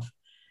something off.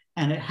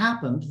 And it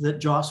happened that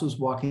Joss was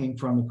walking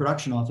from the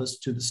production office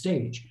to the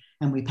stage,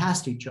 and we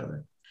passed each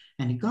other.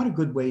 And he got a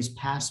good ways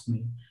past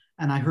me,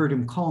 and I heard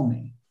him call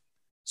me.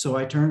 So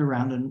I turned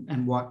around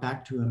and walked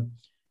back to him.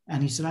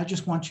 And he said, I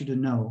just want you to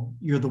know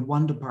you're the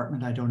one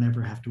department I don't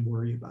ever have to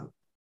worry about.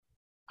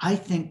 I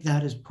think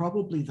that is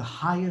probably the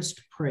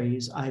highest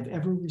praise I've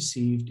ever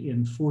received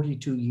in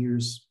 42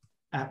 years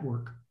at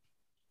work.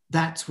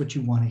 That's what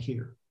you want to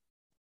hear.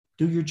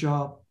 Do your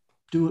job,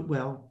 do it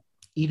well,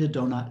 eat a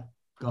donut,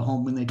 go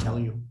home when they tell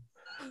you.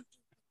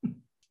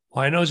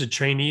 Well, I know as a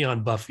trainee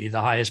on Buffy,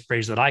 the highest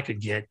praise that I could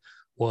get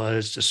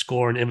was to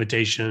score an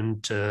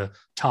invitation to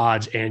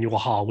Todd's annual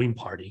Halloween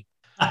party.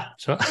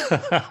 So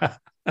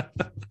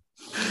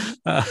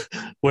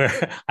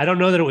where I don't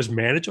know that it was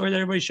mandatory that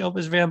everybody show up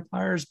as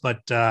vampires,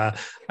 but I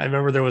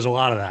remember there was a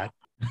lot of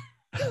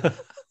that.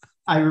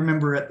 I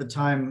remember at the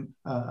time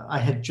I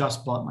had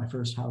just bought my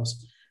first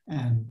house,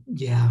 and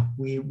yeah,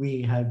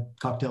 we had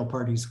cocktail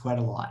parties quite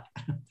a lot.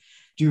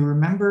 Do you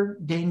remember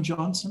Dane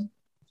Johnson?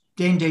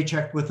 Dane day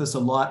checked with us a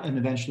lot and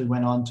eventually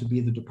went on to be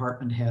the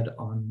department head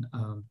on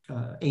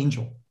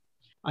Angel.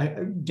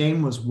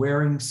 Dane was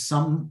wearing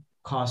some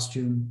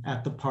costume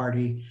at the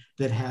party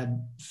that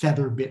had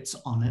feather bits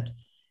on it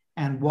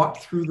and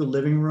walked through the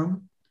living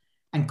room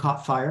and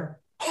caught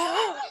fire.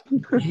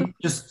 He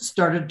just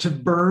started to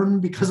burn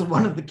because of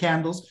one of the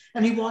candles,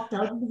 and he walked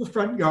out into the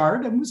front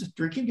yard and was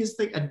drinking his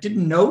thing. I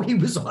didn't know he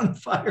was on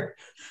fire.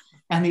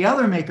 And the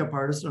other makeup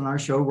artist on our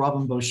show,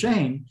 Robin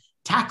Beauchesne,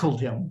 tackled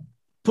him,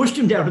 pushed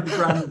him down to the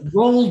ground, and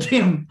rolled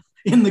him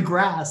in the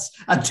grass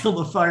until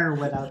the fire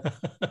went out.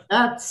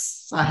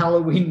 That's a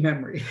Halloween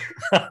memory.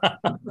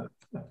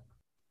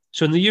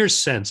 So in the years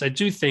since, I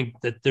do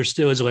think that there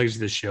still is a legacy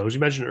to the show. As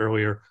you mentioned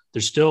earlier,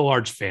 there's still a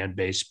large fan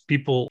base.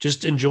 People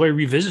just enjoy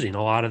revisiting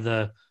a lot of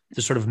the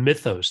the sort of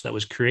mythos that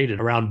was created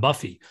around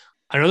Buffy.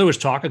 I know there was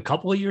talk a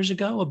couple of years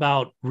ago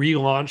about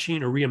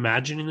relaunching or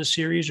reimagining the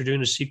series or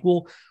doing a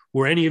sequel.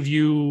 Were any of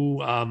you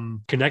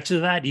connected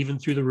to that, even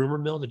through the rumor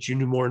mill, that you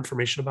knew more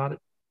information about it?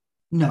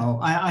 No,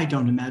 I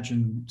don't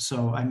imagine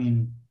so. I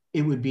mean,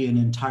 it would be an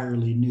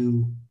entirely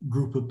new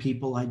group of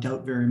people. I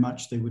doubt very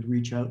much they would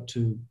reach out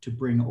to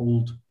bring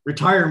old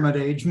retirement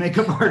age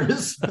makeup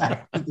artists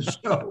back to the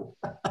show.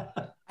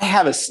 I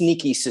have a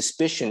sneaky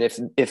suspicion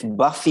if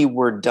Buffy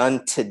were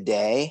done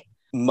today,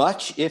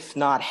 much, if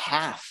not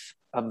half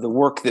of the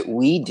work that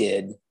we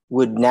did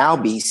would now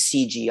be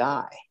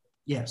CGI.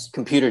 Yes.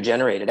 Computer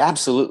generated.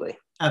 Absolutely.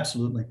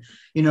 Absolutely.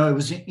 You know, it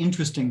was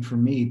interesting for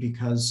me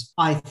because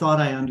I thought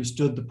I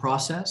understood the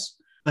process,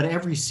 but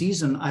every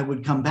season I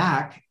would come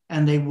back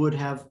and they would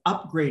have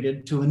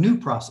upgraded to a new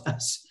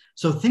process.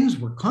 So things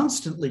were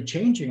constantly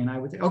changing. And I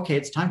would think, okay,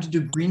 it's time to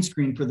do green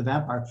screen for the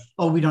vampire.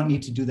 Oh, we don't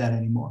need to do that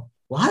anymore.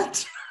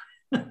 What?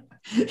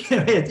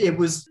 It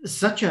was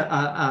such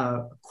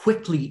a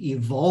quickly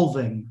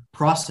evolving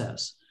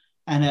process.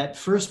 And at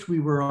first we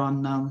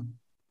weren't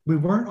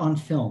on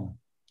film,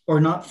 or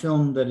not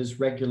film that is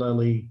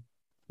regularly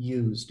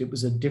used. It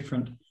was a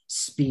different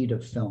speed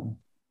of film.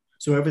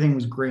 So everything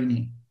was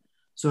grainy.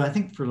 So I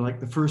think for like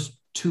the first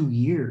 2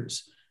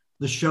 years,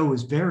 the show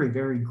was very,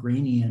 very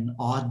grainy and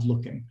odd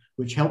looking,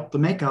 which helped the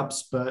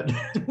makeups, but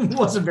it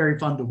wasn't very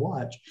fun to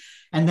watch.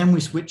 And then we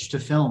switched to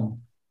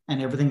film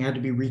and everything had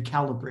to be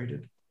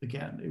recalibrated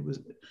again. It was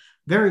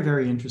very,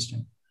 very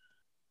interesting.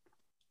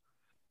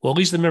 Well, at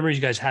least the memories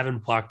you guys haven't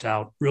blocked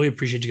out. Really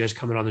appreciate you guys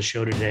coming on the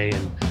show today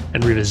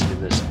and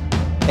revisiting this.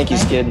 Thank you,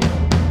 Skid.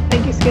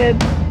 Thank you, Skid.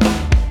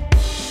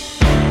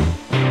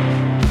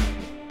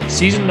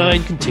 Season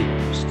 9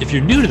 continues. If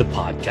you're new to the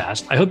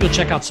podcast, I hope you'll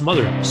check out some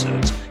other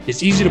episodes.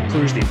 It's easy to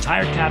peruse the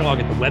entire catalog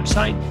at the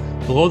website,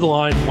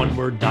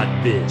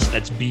 belowtheline.biz.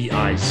 That's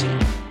B-I-Z.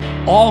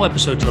 All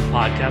episodes of the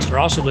podcast are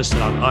also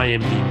listed on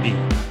IMDb,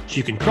 so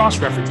you can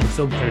cross-reference the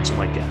film credits of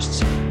my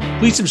guests.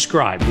 Please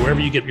subscribe wherever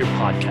you get your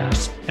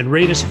podcasts and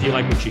rate us if you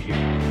like what you hear.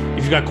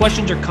 If you've got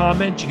questions or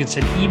comments, you can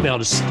send email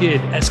to skid,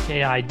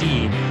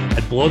 S-K-I-D,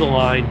 at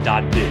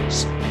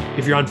belowtheline.biz.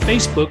 If you're on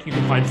Facebook, you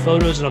can find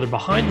photos and other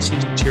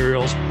behind-the-scenes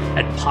materials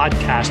at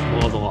Podcast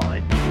Below the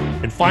Line.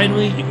 And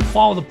finally, you can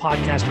follow the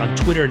podcast on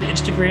Twitter and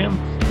Instagram.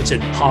 It's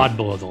at Pod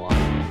Below the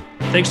Line.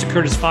 Thanks to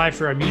Curtis Five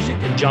for our music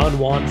and John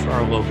Wan for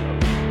our logo.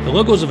 The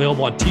logo is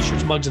available on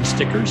t-shirts, mugs, and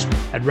stickers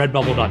at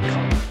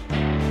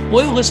redbubble.com.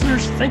 Loyal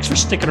listeners, thanks for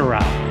sticking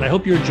around, and I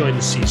hope you're enjoying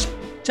the season.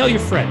 Tell your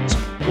friends.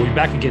 We'll be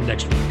back again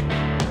next week.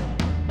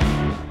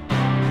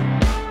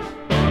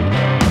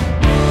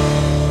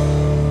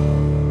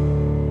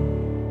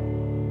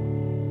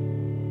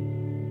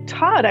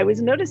 Todd, I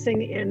was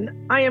noticing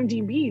in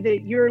IMDb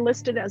that you're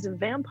listed as a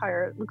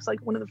vampire. It looks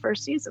like one of the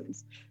first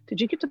seasons. Did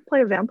you get to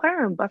play a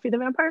vampire on Buffy the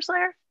Vampire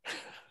Slayer?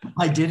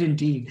 I did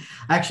indeed.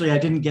 Actually, I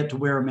didn't get to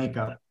wear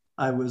makeup.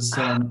 I was,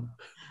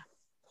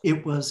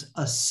 it was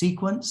a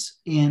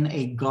sequence in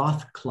a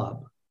goth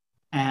club.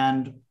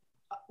 And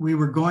we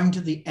were going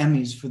to the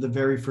Emmys for the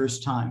very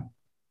first time.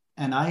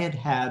 And I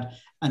had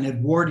an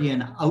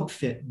Edwardian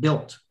outfit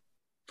built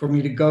for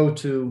me to go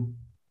to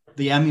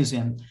the Emmys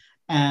in.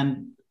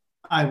 And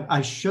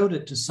I showed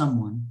it to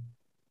someone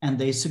and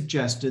they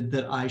suggested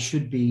that I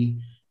should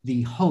be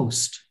the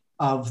host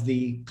of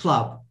the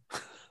club.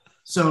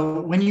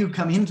 So when you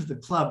come into the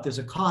club, there's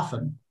a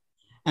coffin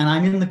and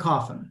I'm in the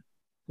coffin,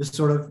 just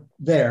sort of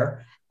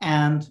there.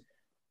 And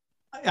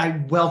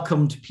I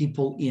welcomed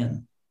people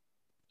in.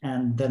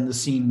 And then the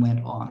scene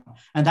went on.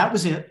 And that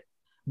was it.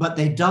 But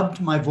they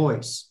dubbed my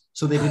voice,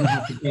 so they didn't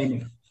have to pay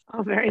me.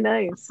 Oh, very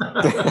nice.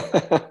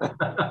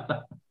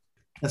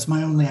 That's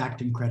my only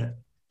acting credit.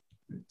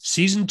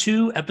 Season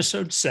 2,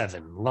 Episode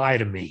 7, Lie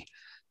to Me.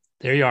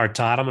 There you are,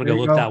 Todd. I'm going to go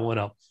look that one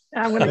up.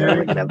 I'm going to go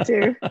look it up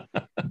too.